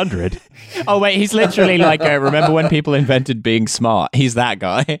 1800. Oh wait, he's literally remember when people invented being smart? He's that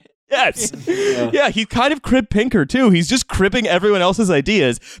guy. Yes. Yeah, he kind of cribbed Pinker, too. He's just cribbing everyone else's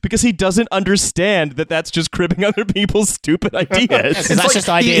ideas because he doesn't understand that that's just cribbing other people's stupid ideas. Because that's just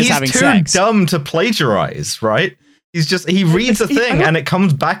ideas having sex. He's too dumb to plagiarize, right? He reads a thing and it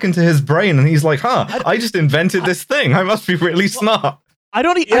comes back into his brain and he's like, I just invented this thing. I must be really smart. I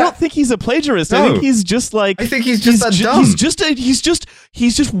don't think he's a plagiarist. No. I think he's just like. I think he's just that dumb.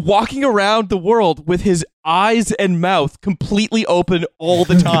 He's just walking around the world with his eyes and mouth completely open all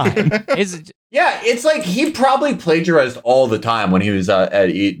the time. It's like he probably plagiarized all the time when he was at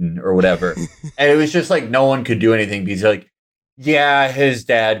Eton or whatever, and it was just like no one could do anything because like, yeah, his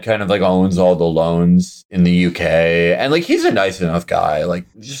dad kind of like owns all the loans in the UK, and like he's a nice enough guy. Like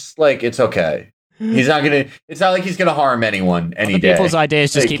just like it's okay. It's not like he's gonna harm anyone any day. People's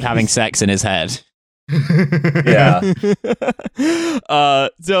ideas just keep having sex in his head. Yeah.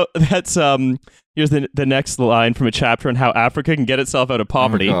 So that's here's the next line from a chapter on how Africa can get itself out of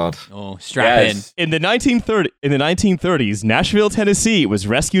poverty. Oh, God. Oh, strap in. In the 1930s, Nashville, Tennessee was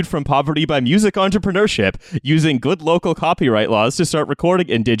rescued from poverty by music entrepreneurship using good local copyright laws to start recording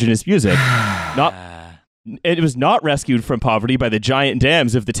indigenous music. It was not rescued from poverty by the giant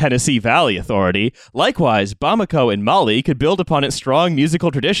dams of the Tennessee Valley Authority. Likewise, Bamako in Mali could build upon its strong musical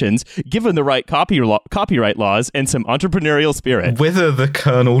traditions, given the right copyright laws and some entrepreneurial spirit. Whither the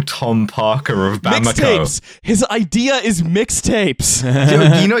Colonel Tom Parker of Bamako. Mixtapes. His idea is mixtapes.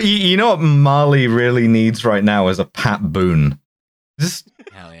 you know what Mali really needs right now is a Pat Boone. Just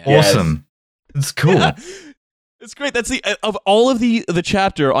awesome. Yes. It's cool. Yeah. It's great. That's of all of the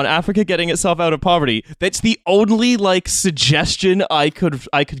chapter on Africa getting itself out of poverty. That's the only like suggestion I could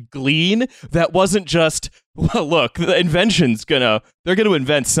glean that wasn't just, well, look, the invention's they're gonna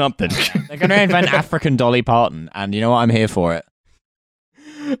invent something. They're gonna invent African Dolly Parton, and you know what? I'm here for it.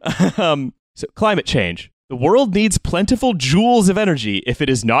 So climate change. The world needs plentiful joules of energy if it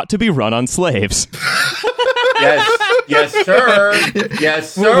is not to be run on slaves. Yes, sir.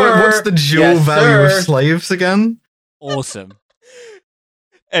 Yes, sir. What's the joule value of slaves again? Awesome.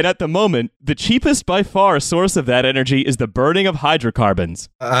 And at the moment, the cheapest by far source of that energy is the burning of hydrocarbons.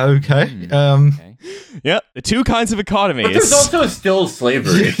 Okay. Okay. Yep, the two kinds of economies. But there's also still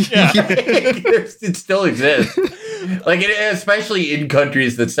slavery. Yeah. It still exists. Like, especially in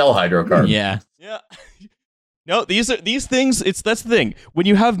countries that sell hydrocarbons. Yeah. Yeah. No, these things. That's the thing. When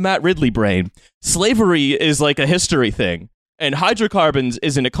you have Matt Ridley brain, slavery is like a history thing, and hydrocarbons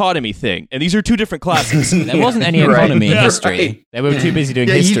is an economy thing, and these are two different classes. There wasn't any economy in history. Right. They were too busy doing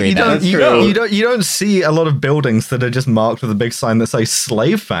history. You don't see a lot of buildings that are just marked with a big sign that says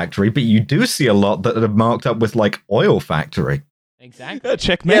slave factory, but you do see a lot that are marked up with like oil factory. Exactly.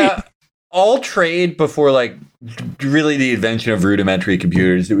 Checkmate. Yeah. All trade before like really the invention of rudimentary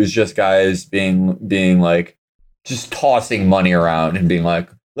computers, it was just guys being like just tossing money around and being like,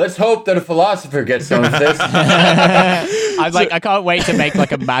 let's hope that a philosopher gets some of this. I can't wait to make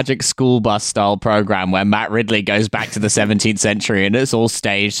like a magic school bus style program where Matt Ridley goes back to the 17th century and it's all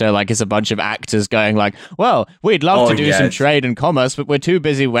staged. So like it's a bunch of actors going like, well, we'd love to do some trade and commerce, but we're too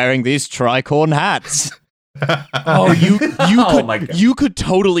busy wearing these tricorn hats. Oh, you could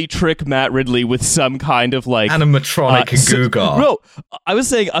totally trick Matt Ridley with some kind of like animatronic Googar. No, I was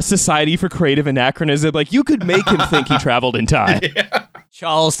saying a society for creative anachronism. Like you could make him think he traveled in time. Yeah.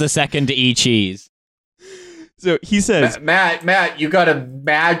 Charles II E. Cheese. So he says, Matt, you got a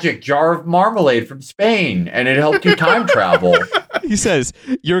magic jar of marmalade from Spain, and it helped you time travel. He says,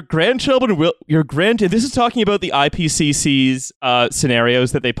 your grandchildren will, this is talking about the IPCC's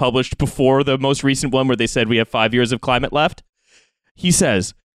scenarios that they published before the most recent one where they said we have 5 years of climate left. He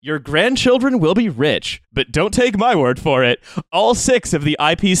says, your grandchildren will be rich, but don't take my word for it. All 6 of the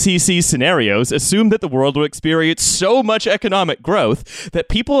IPCC scenarios assume that the world will experience so much economic growth that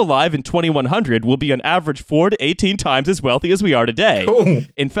people alive in 2100 will be on average 4 to 18 times as wealthy as we are today. Cool.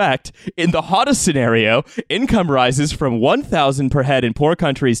 In fact, in the hottest scenario, income rises from $1,000 per head in poor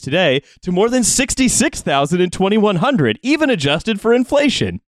countries today to more than $66,000 in 2100, even adjusted for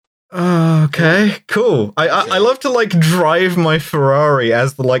inflation. Okay, cool. I love to like drive my Ferrari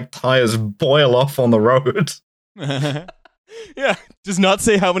as the like tires boil off on the road. Yeah, does not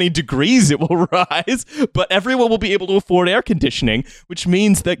say how many degrees it will rise, but everyone will be able to afford air conditioning, which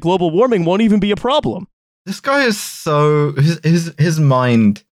means that global warming won't even be a problem. This guy is so his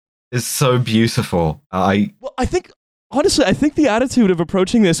mind is so beautiful. Honestly, I think the attitude of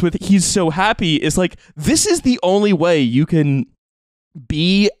approaching this with he's so happy is like, this is the only way you can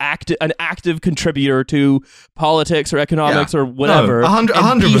be an active contributor to politics or economics or whatever.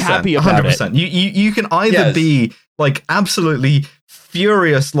 100%. Be happy about 100%. it. You can either be like absolutely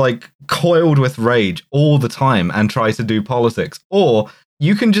furious, like coiled with rage all the time and try to do politics, or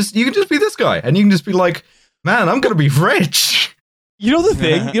you can just be this guy, and you can just be like, man, I'm gonna be rich. You know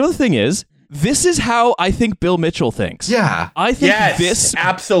the thing is, this is how I think Bill Mitchell thinks. Yeah. I think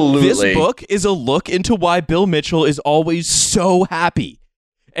absolutely. This book is a look into why Bill Mitchell is always so happy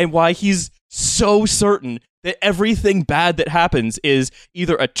and why he's so certain that everything bad that happens is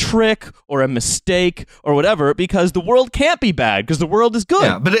either a trick or a mistake or whatever, because the world can't be bad because the world is good.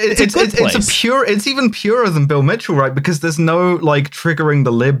 Yeah, but it's even purer than Bill Mitchell, right? Because there's no like triggering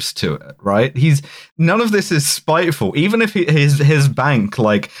the libs to it, right? None of this is spiteful. Even if his bank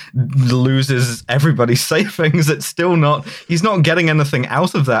like loses everybody's savings, it's still not. He's not getting anything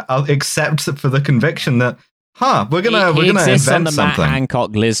out of that except for the conviction that. We're gonna invent on the something. Matt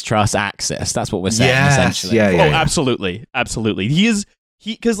Hancock, Liz Truss axis. That's what we're saying, essentially. Yeah. Absolutely.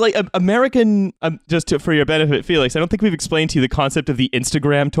 Because like American, for your benefit, Felix, I don't think we've explained to you the concept of the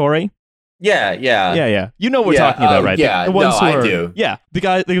Instagram Tory. Yeah. You know what we're talking about, right? Yeah, the ones who I are, do. Yeah, the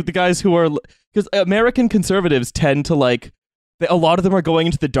guys who are, because American conservatives tend to like. A lot of them are going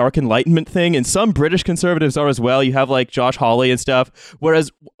into the dark enlightenment thing, and some British conservatives are as well. You have like Josh Hawley and stuff,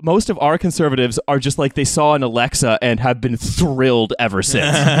 whereas most of our conservatives are just like they saw an Alexa and have been thrilled ever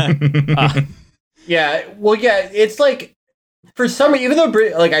since. It's like for some, even though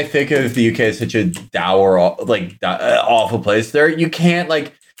like I think of the UK as such a dour, awful place, you can't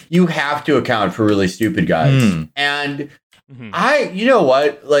like you have to account for really stupid guys and. You know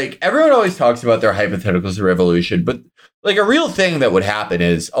what? Like everyone always talks about their hypotheticals of revolution, but like a real thing that would happen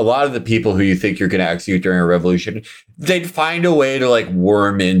is a lot of the people who you think you're going to execute during a revolution, they'd find a way to like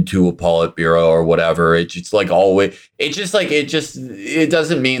worm into a Politburo or whatever. It's just like always, it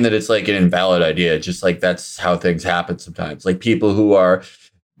doesn't mean that it's like an invalid idea. It's just like that's how things happen sometimes. Like people who are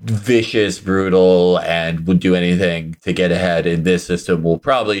vicious, brutal, and would do anything to get ahead in this system will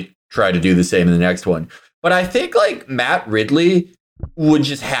probably try to do the same in the next one. But I think like Matt Ridley would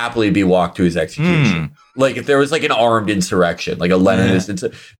just happily be walked to his execution. Like if there was like an armed insurrection, like a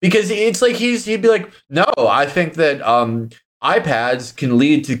Leninist, because it's like he'd be like, no, I think that iPads can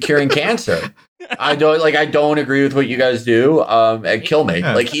lead to curing cancer. I don't agree with what you guys do. And kill me.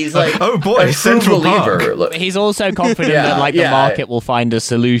 Yeah. Like he's like, oh boy, a true believer. But he's also confident that the market will find a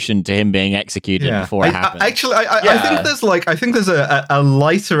solution to him being executed before it happens. I think there's a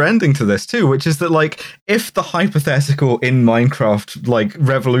lighter ending to this too, which is that like if the hypothetical in Minecraft like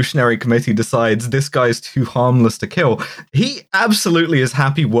revolutionary committee decides this guy's too harmless to kill, he absolutely is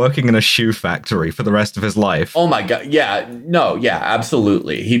happy working in a shoe factory for the rest of his life. Oh my god,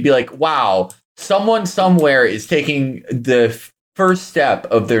 absolutely. He'd be like, wow. Someone somewhere is taking the first step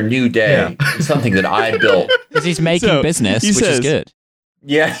of their new day, something that I built. Because he's making business, which is good.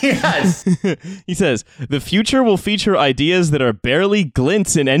 Yeah, yes. He says, the future will feature ideas that are barely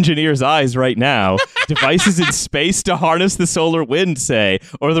glints in engineers' eyes right now. Devices in space to harness the solar wind, say,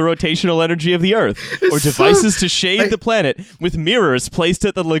 or the rotational energy of the Earth. Or devices to shade the planet with mirrors placed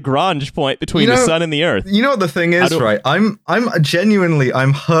at the Lagrange point between the sun and the Earth. You know what the thing is, right? I'm genuinely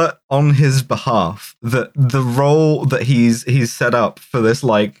hurt on his behalf that the role that he's set up for this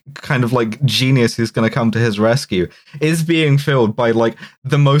like kind of like genius who's going to come to his rescue is being filled by like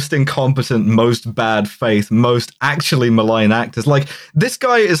the most incompetent, most bad faith, most actually malign actors. Like this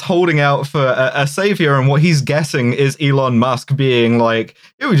guy is holding out for a savior, and what he's guessing is Elon Musk being like,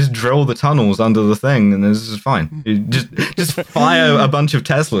 "Yeah, we just drill the tunnels under the thing, and this is fine. You just fire a bunch of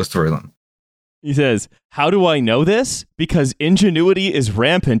Teslas through them." He says, how do I know this? Because ingenuity is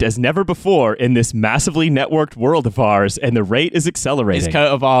rampant as never before in this massively networked world of ours, and the rate is accelerating. His coat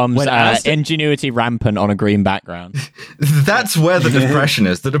of arms, ingenuity rampant on a green background. That's where the depression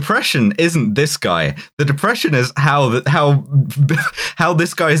is. The depression isn't this guy. The depression is how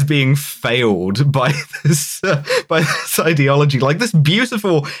this guy is being failed by this ideology. Like this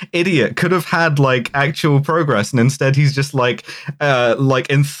beautiful idiot could have had like actual progress, and instead he's just like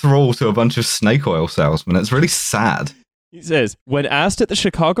enthralled to a bunch of snake oil salesmen. It's really sad. He says, when asked at the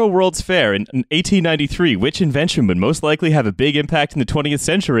Chicago World's Fair in 1893 which invention would most likely have a big impact in the 20th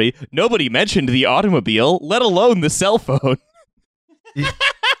century, nobody mentioned the automobile, let alone the cell phone.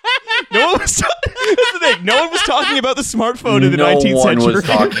 No one was that's the thing. No one was talking about the smartphone in the 19th century. No one was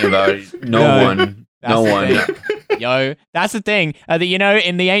talking about it. No one. Yo, that's the thing.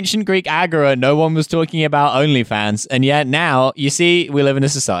 In the ancient Greek agora, no one was talking about OnlyFans, and yet now, you see, we live in a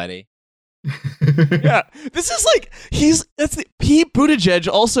society. Yeah, this is like Pete Buttigieg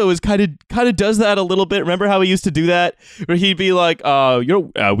also is kind of does that a little bit. Remember how he used to do that, where he'd be like,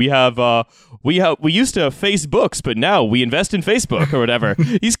 we used to face books, but now we invest in Facebook or whatever.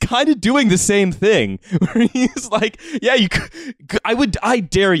 He's kind of doing the same thing, where he's like, yeah, I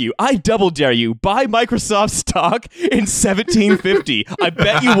dare you, I double dare you, buy Microsoft stock in 1750. I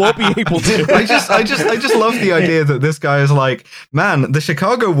bet you won't be able to. I just love the idea that this guy is like, man, the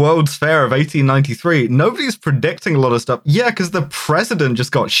Chicago World's Fair of 1893, nobody's predicting a lot of stuff. Yeah, because the president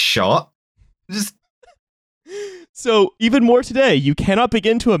just got shot. So, even more today, you cannot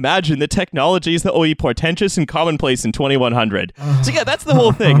begin to imagine the technologies that will be portentous and commonplace in 2100. So yeah, that's the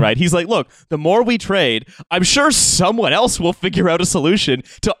whole thing, right? He's like, look, the more we trade, I'm sure someone else will figure out a solution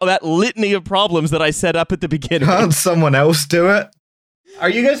to that litany of problems that I set up at the beginning. Can't someone else do it? Are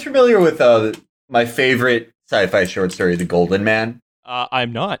you guys familiar with my favorite sci-fi short story, The Golden Man?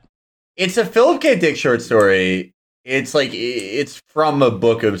 I'm not. It's a Philip K. Dick short story. It's from a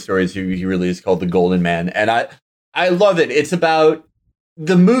book of stories he released called The Golden Man, and I love it. It's about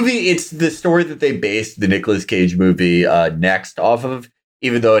the movie. It's the story that they based the Nicolas Cage movie Next off of,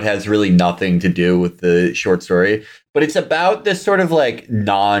 even though it has really nothing to do with the short story. But it's about this sort of like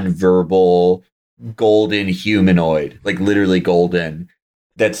non-verbal golden humanoid, like literally golden,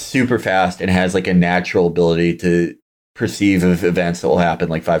 that's super fast and has like a natural ability to perceive of events that will happen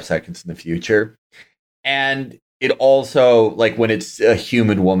like 5 seconds in the future. And it also, like, when it's a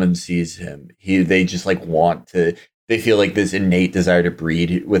human woman sees him, they just like they feel like this innate desire to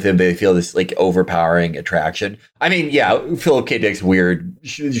breed with him. They feel this like overpowering attraction. I mean, yeah, Philip K. Dick's weird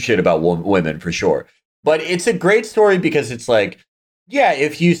shit about women for sure, but it's a great story because it's like, yeah,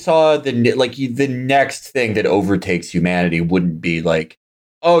 if you saw the next thing that overtakes humanity wouldn't be like,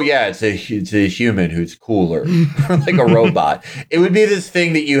 oh yeah, it's a human who's cooler, like a robot. It would be this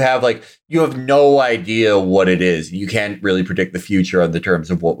thing that you have no idea what it is. You can't really predict the future on the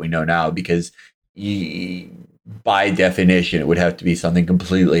terms of what we know now, because by definition, it would have to be something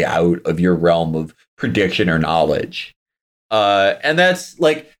completely out of your realm of prediction or knowledge. And that's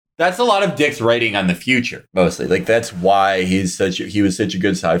a lot of Dick's writing on the future, mostly. Like, that's why he was such a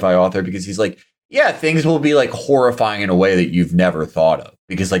good sci-fi author, because he's like, yeah, things will be like horrifying in a way that you've never thought of,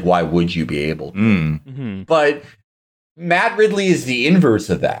 because like, why would you be able to? Mm-hmm. But Matt Ridley is the inverse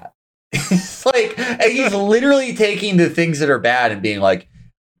of that. It's like, he's literally taking the things that are bad and being like,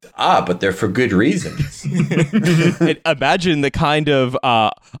 but they're for good reasons. Imagine the kind of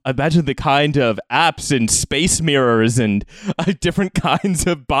apps and space mirrors and different kinds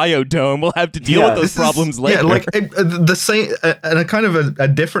of biodome will have to deal with those problems later. Yeah, like the same, and a kind of a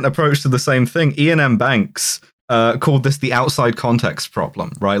different approach to the same thing. Ian M. Banks called this the outside context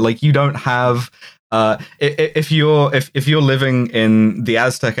problem, right? Like, you don't have. If you're living in the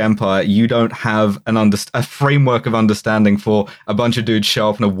Aztec Empire, you don't have a framework of understanding for a bunch of dudes show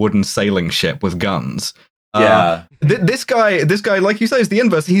up in a wooden sailing ship with guns. This guy, like you say, is the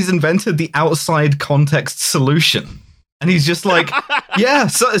inverse. He's invented the outside context solution, and he's just like, yeah,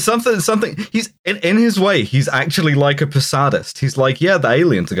 something. He's in his way. He's actually like a Posadist. He's like, yeah, the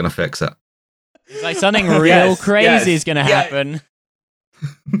aliens are gonna fix it. It's like something real crazy is gonna happen.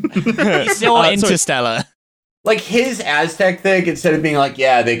 He's still Interstellar. Like, his Aztec thing, instead of being like,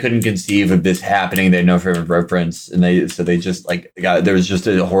 yeah, they couldn't conceive of this happening, they had no frame of reference, and they just like, there was just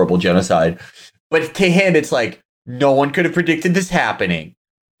a horrible genocide. But to him, it's like, no one could have predicted this happening.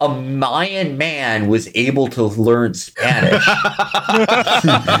 A Mayan man was able to learn Spanish.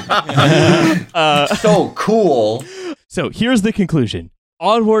 So cool. So here's the conclusion.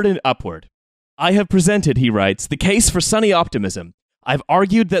 Onward and upward. I have presented, he writes, the case for sunny optimism. I've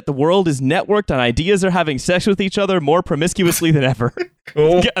argued that the world is networked and ideas are having sex with each other more promiscuously than ever.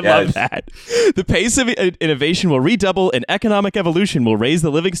 Cool. I love that. The pace of innovation will redouble and economic evolution will raise the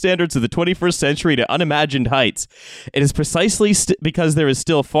living standards of the 21st century to unimagined heights. It is precisely because there is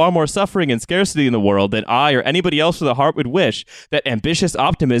still far more suffering and scarcity in the world than I or anybody else with a heart would wish that ambitious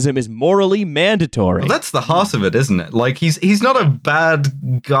optimism is morally mandatory. Well, that's the heart of it, isn't it? Like, he's not a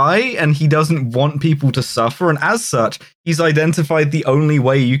bad guy, and he doesn't want people to suffer, and as such, he's identified the only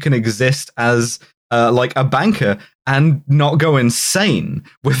way you can exist as like a banker and not go insane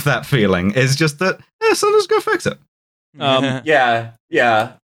with that feeling is just that, someone's go fix it.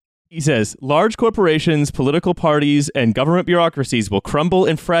 Yeah. He says, large corporations, political parties, and government bureaucracies will crumble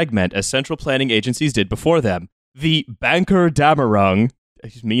and fragment as central planning agencies did before them. The Banker Damarung,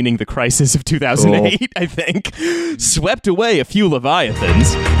 meaning the crisis of 2008, I think, swept away a few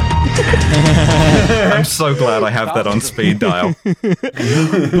Leviathans. I'm so glad I have that on speed dial.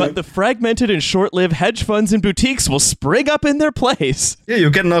 But the fragmented and short-lived hedge funds and boutiques will spring up in their place. Yeah,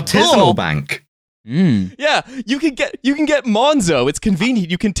 you'll get an artisanal bank. Yeah, you can get Monzo. It's convenient.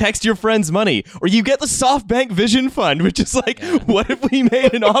 You can text your friends money, or you get the SoftBank Vision Fund, which is like, what if we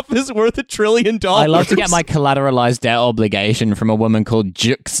made an office worth $1 trillion? I love to get my collateralized debt obligation from a woman called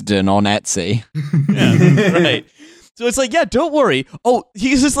Juxton on Etsy. Yeah, right. So it's like, yeah, don't worry. Oh,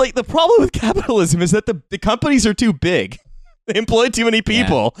 he's just like, the problem with capitalism is that the companies are too big. They employ too many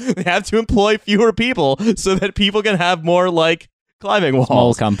people. Yeah. They have to employ fewer people so that people can have more like climbing walls.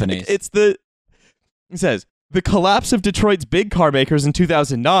 Small companies. It says, the collapse of Detroit's big car makers in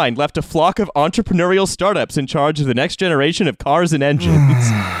 2009 left a flock of entrepreneurial startups in charge of the next generation of cars and engines.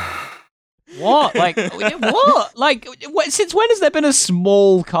 What? Like, what? Like, since when has there been a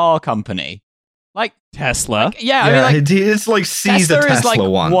small car company? Like Tesla. Like, I mean, like, it's like Caesar Tesla is like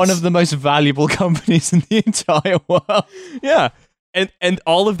once. one of the most valuable companies in the entire world. Yeah. And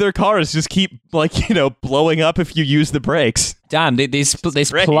all of their cars just keep, like, you know, blowing up if you use the brakes. Damn, this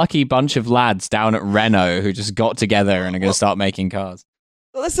plucky bunch of lads down at Renault who just got together and are going to start making cars.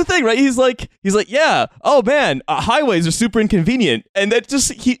 Well, that's the thing, right? He's like, yeah, oh man, highways are super inconvenient. And that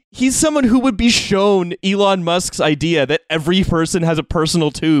just, he's someone who would be shown Elon Musk's idea that every person has a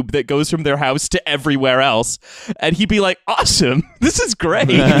personal tube that goes from their house to everywhere else. And he'd be like, awesome, this is great.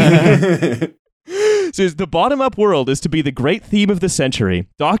 So the bottom-up world is to be the great theme of the century.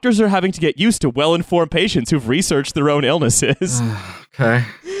 Doctors are having to get used to well-informed patients who've researched their own illnesses. Okay.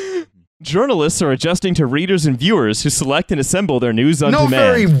 Journalists are adjusting to readers and viewers who select and assemble their news on demand. Not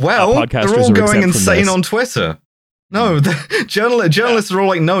very well. They're all going insane on Twitter. No, the journalists are all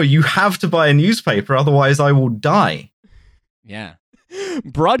like, no, you have to buy a newspaper, otherwise I will die. Yeah.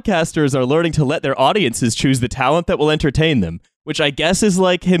 Broadcasters are learning to let their audiences choose the talent that will entertain them. Which I guess is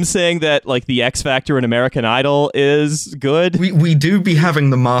like him saying that like the X Factor in American Idol is good. We do be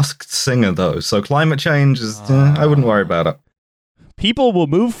having the Masked Singer though, so climate change is I wouldn't worry about it. People will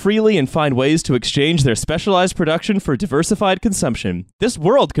move freely and find ways to exchange their specialized production for diversified consumption. This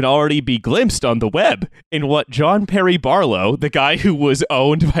world can already be glimpsed on the web in what John Perry Barlow, the guy who was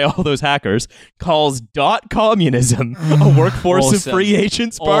owned by all those hackers, calls .communism, a workforce of free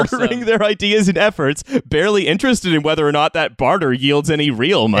agents bartering their ideas and efforts, barely interested in whether or not that barter yields any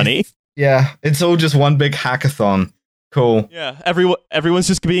real money. It's all just one big hackathon. Cool. Yeah, everyone's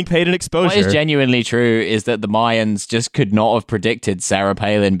just being paid an exposure. What is genuinely true is that the Mayans just could not have predicted Sarah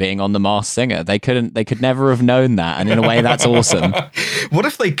Palin being on The Masked Singer. They could never have known that, and in a way, that's awesome. What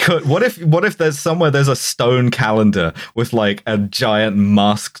if they could? What if there's a stone calendar with like a giant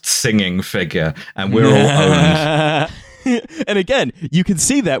masked singing figure, and we're all owned? And again, you can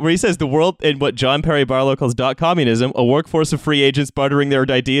see that where he says the world in what John Perry Barlow calls .communism, a workforce of free agents bartering their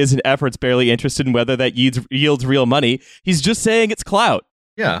ideas and efforts, barely interested in whether that yields real money. He's just saying it's clout.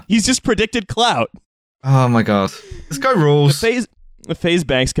 Yeah. He's just predicted clout. Oh my god. This guy rules. The FaZe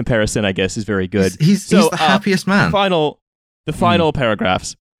Banks comparison, I guess, is very good. He's the happiest man. The final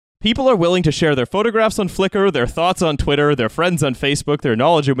paragraphs. People are willing to share their photographs on Flickr, their thoughts on Twitter, their friends on Facebook, their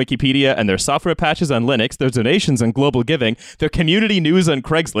knowledge on Wikipedia, and their software patches on Linux, their donations on Global Giving, their community news on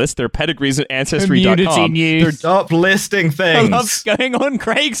Craigslist, their pedigrees on Ancestry.com. Community news. Stop listing things. I love going on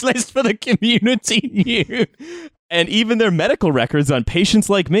Craigslist for the community news. And even their medical records on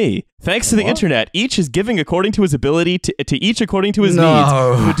patients like me. Thanks to the internet, each is giving according to his ability to each according to his needs,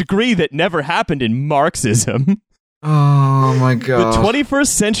 to a degree that never happened in Marxism. Oh my god. The 21st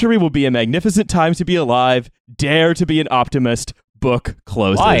century will be a magnificent time to be alive. Dare to be an optimist. Book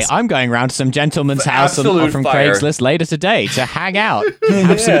closes. Why? I'm going around to some gentleman's house from Craigslist later today to hang out,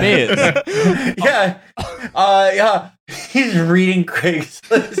 have some beers. Yeah. He's reading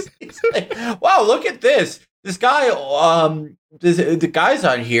Craigslist. He's like, wow, look at this. This guy, the guys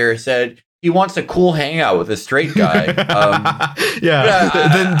on here said he wants a cool hangout with a straight guy.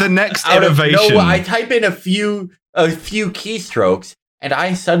 The next innovation. I type in a few keystrokes, and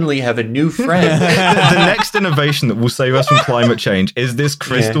I suddenly have a new friend. The next innovation that will save us from climate change is this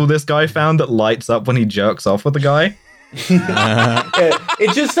crystal this guy found that lights up when he jerks off with a guy.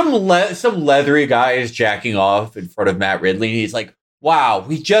 It's just some leathery guy is jacking off in front of Matt Ridley, and he's like, wow,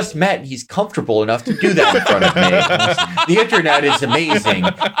 we just met and he's comfortable enough to do that in front of me. The internet is amazing.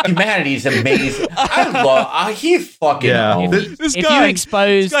 Humanity's amazing. I love he fucking If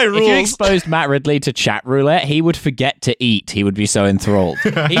you exposed Matt Ridley to chat roulette, he would forget to eat. He would be so enthralled.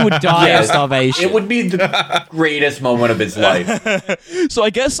 He would die of starvation. It would be the greatest moment of his life. So I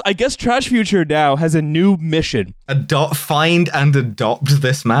guess Trash Future now has a new mission. Find and adopt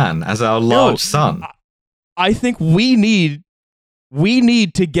this man as our large son. I think we need We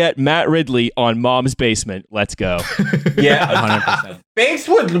need to get Matt Ridley on Mom's Basement. Let's go. Yeah, 100%.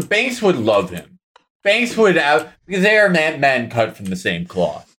 Banks would love him. Banks would because they are men cut from the same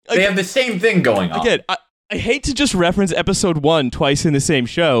cloth. They have the same thing going on. Again, I hate to just reference episode 1 twice in the same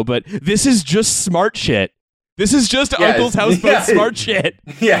show, but this is just smart shit. This is just Uncle's Houseboat smart shit.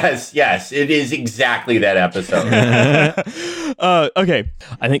 Yes, it is exactly that episode. Okay,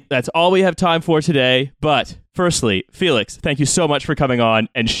 I think that's all we have time for today. But firstly, Felix, thank you so much for coming on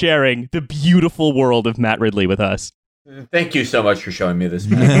and sharing the beautiful world of Matt Ridley with us. Thank you so much for showing me this,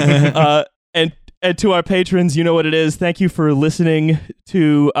 man. And to our patrons, you know what it is. Thank you for listening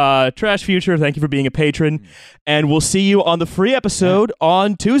to Trash Future. Thank you for being a patron. And we'll see you on the free episode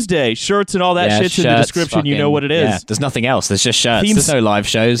on Tuesday. Shirts and all that shit's in the description. You know what it is. Yeah, there's nothing else. There's just shirts. Themes. There's no live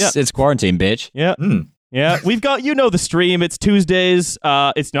shows. Yeah. It's quarantine, bitch. Yeah. Yeah, we've got, the stream. It's Tuesdays.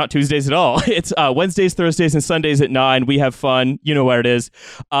 It's not Tuesdays at all. It's Wednesdays, Thursdays, and Sundays at 9. We have fun. You know where it is.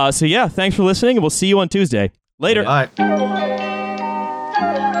 So yeah, thanks for listening, and we'll see you on Tuesday. Later. Bye.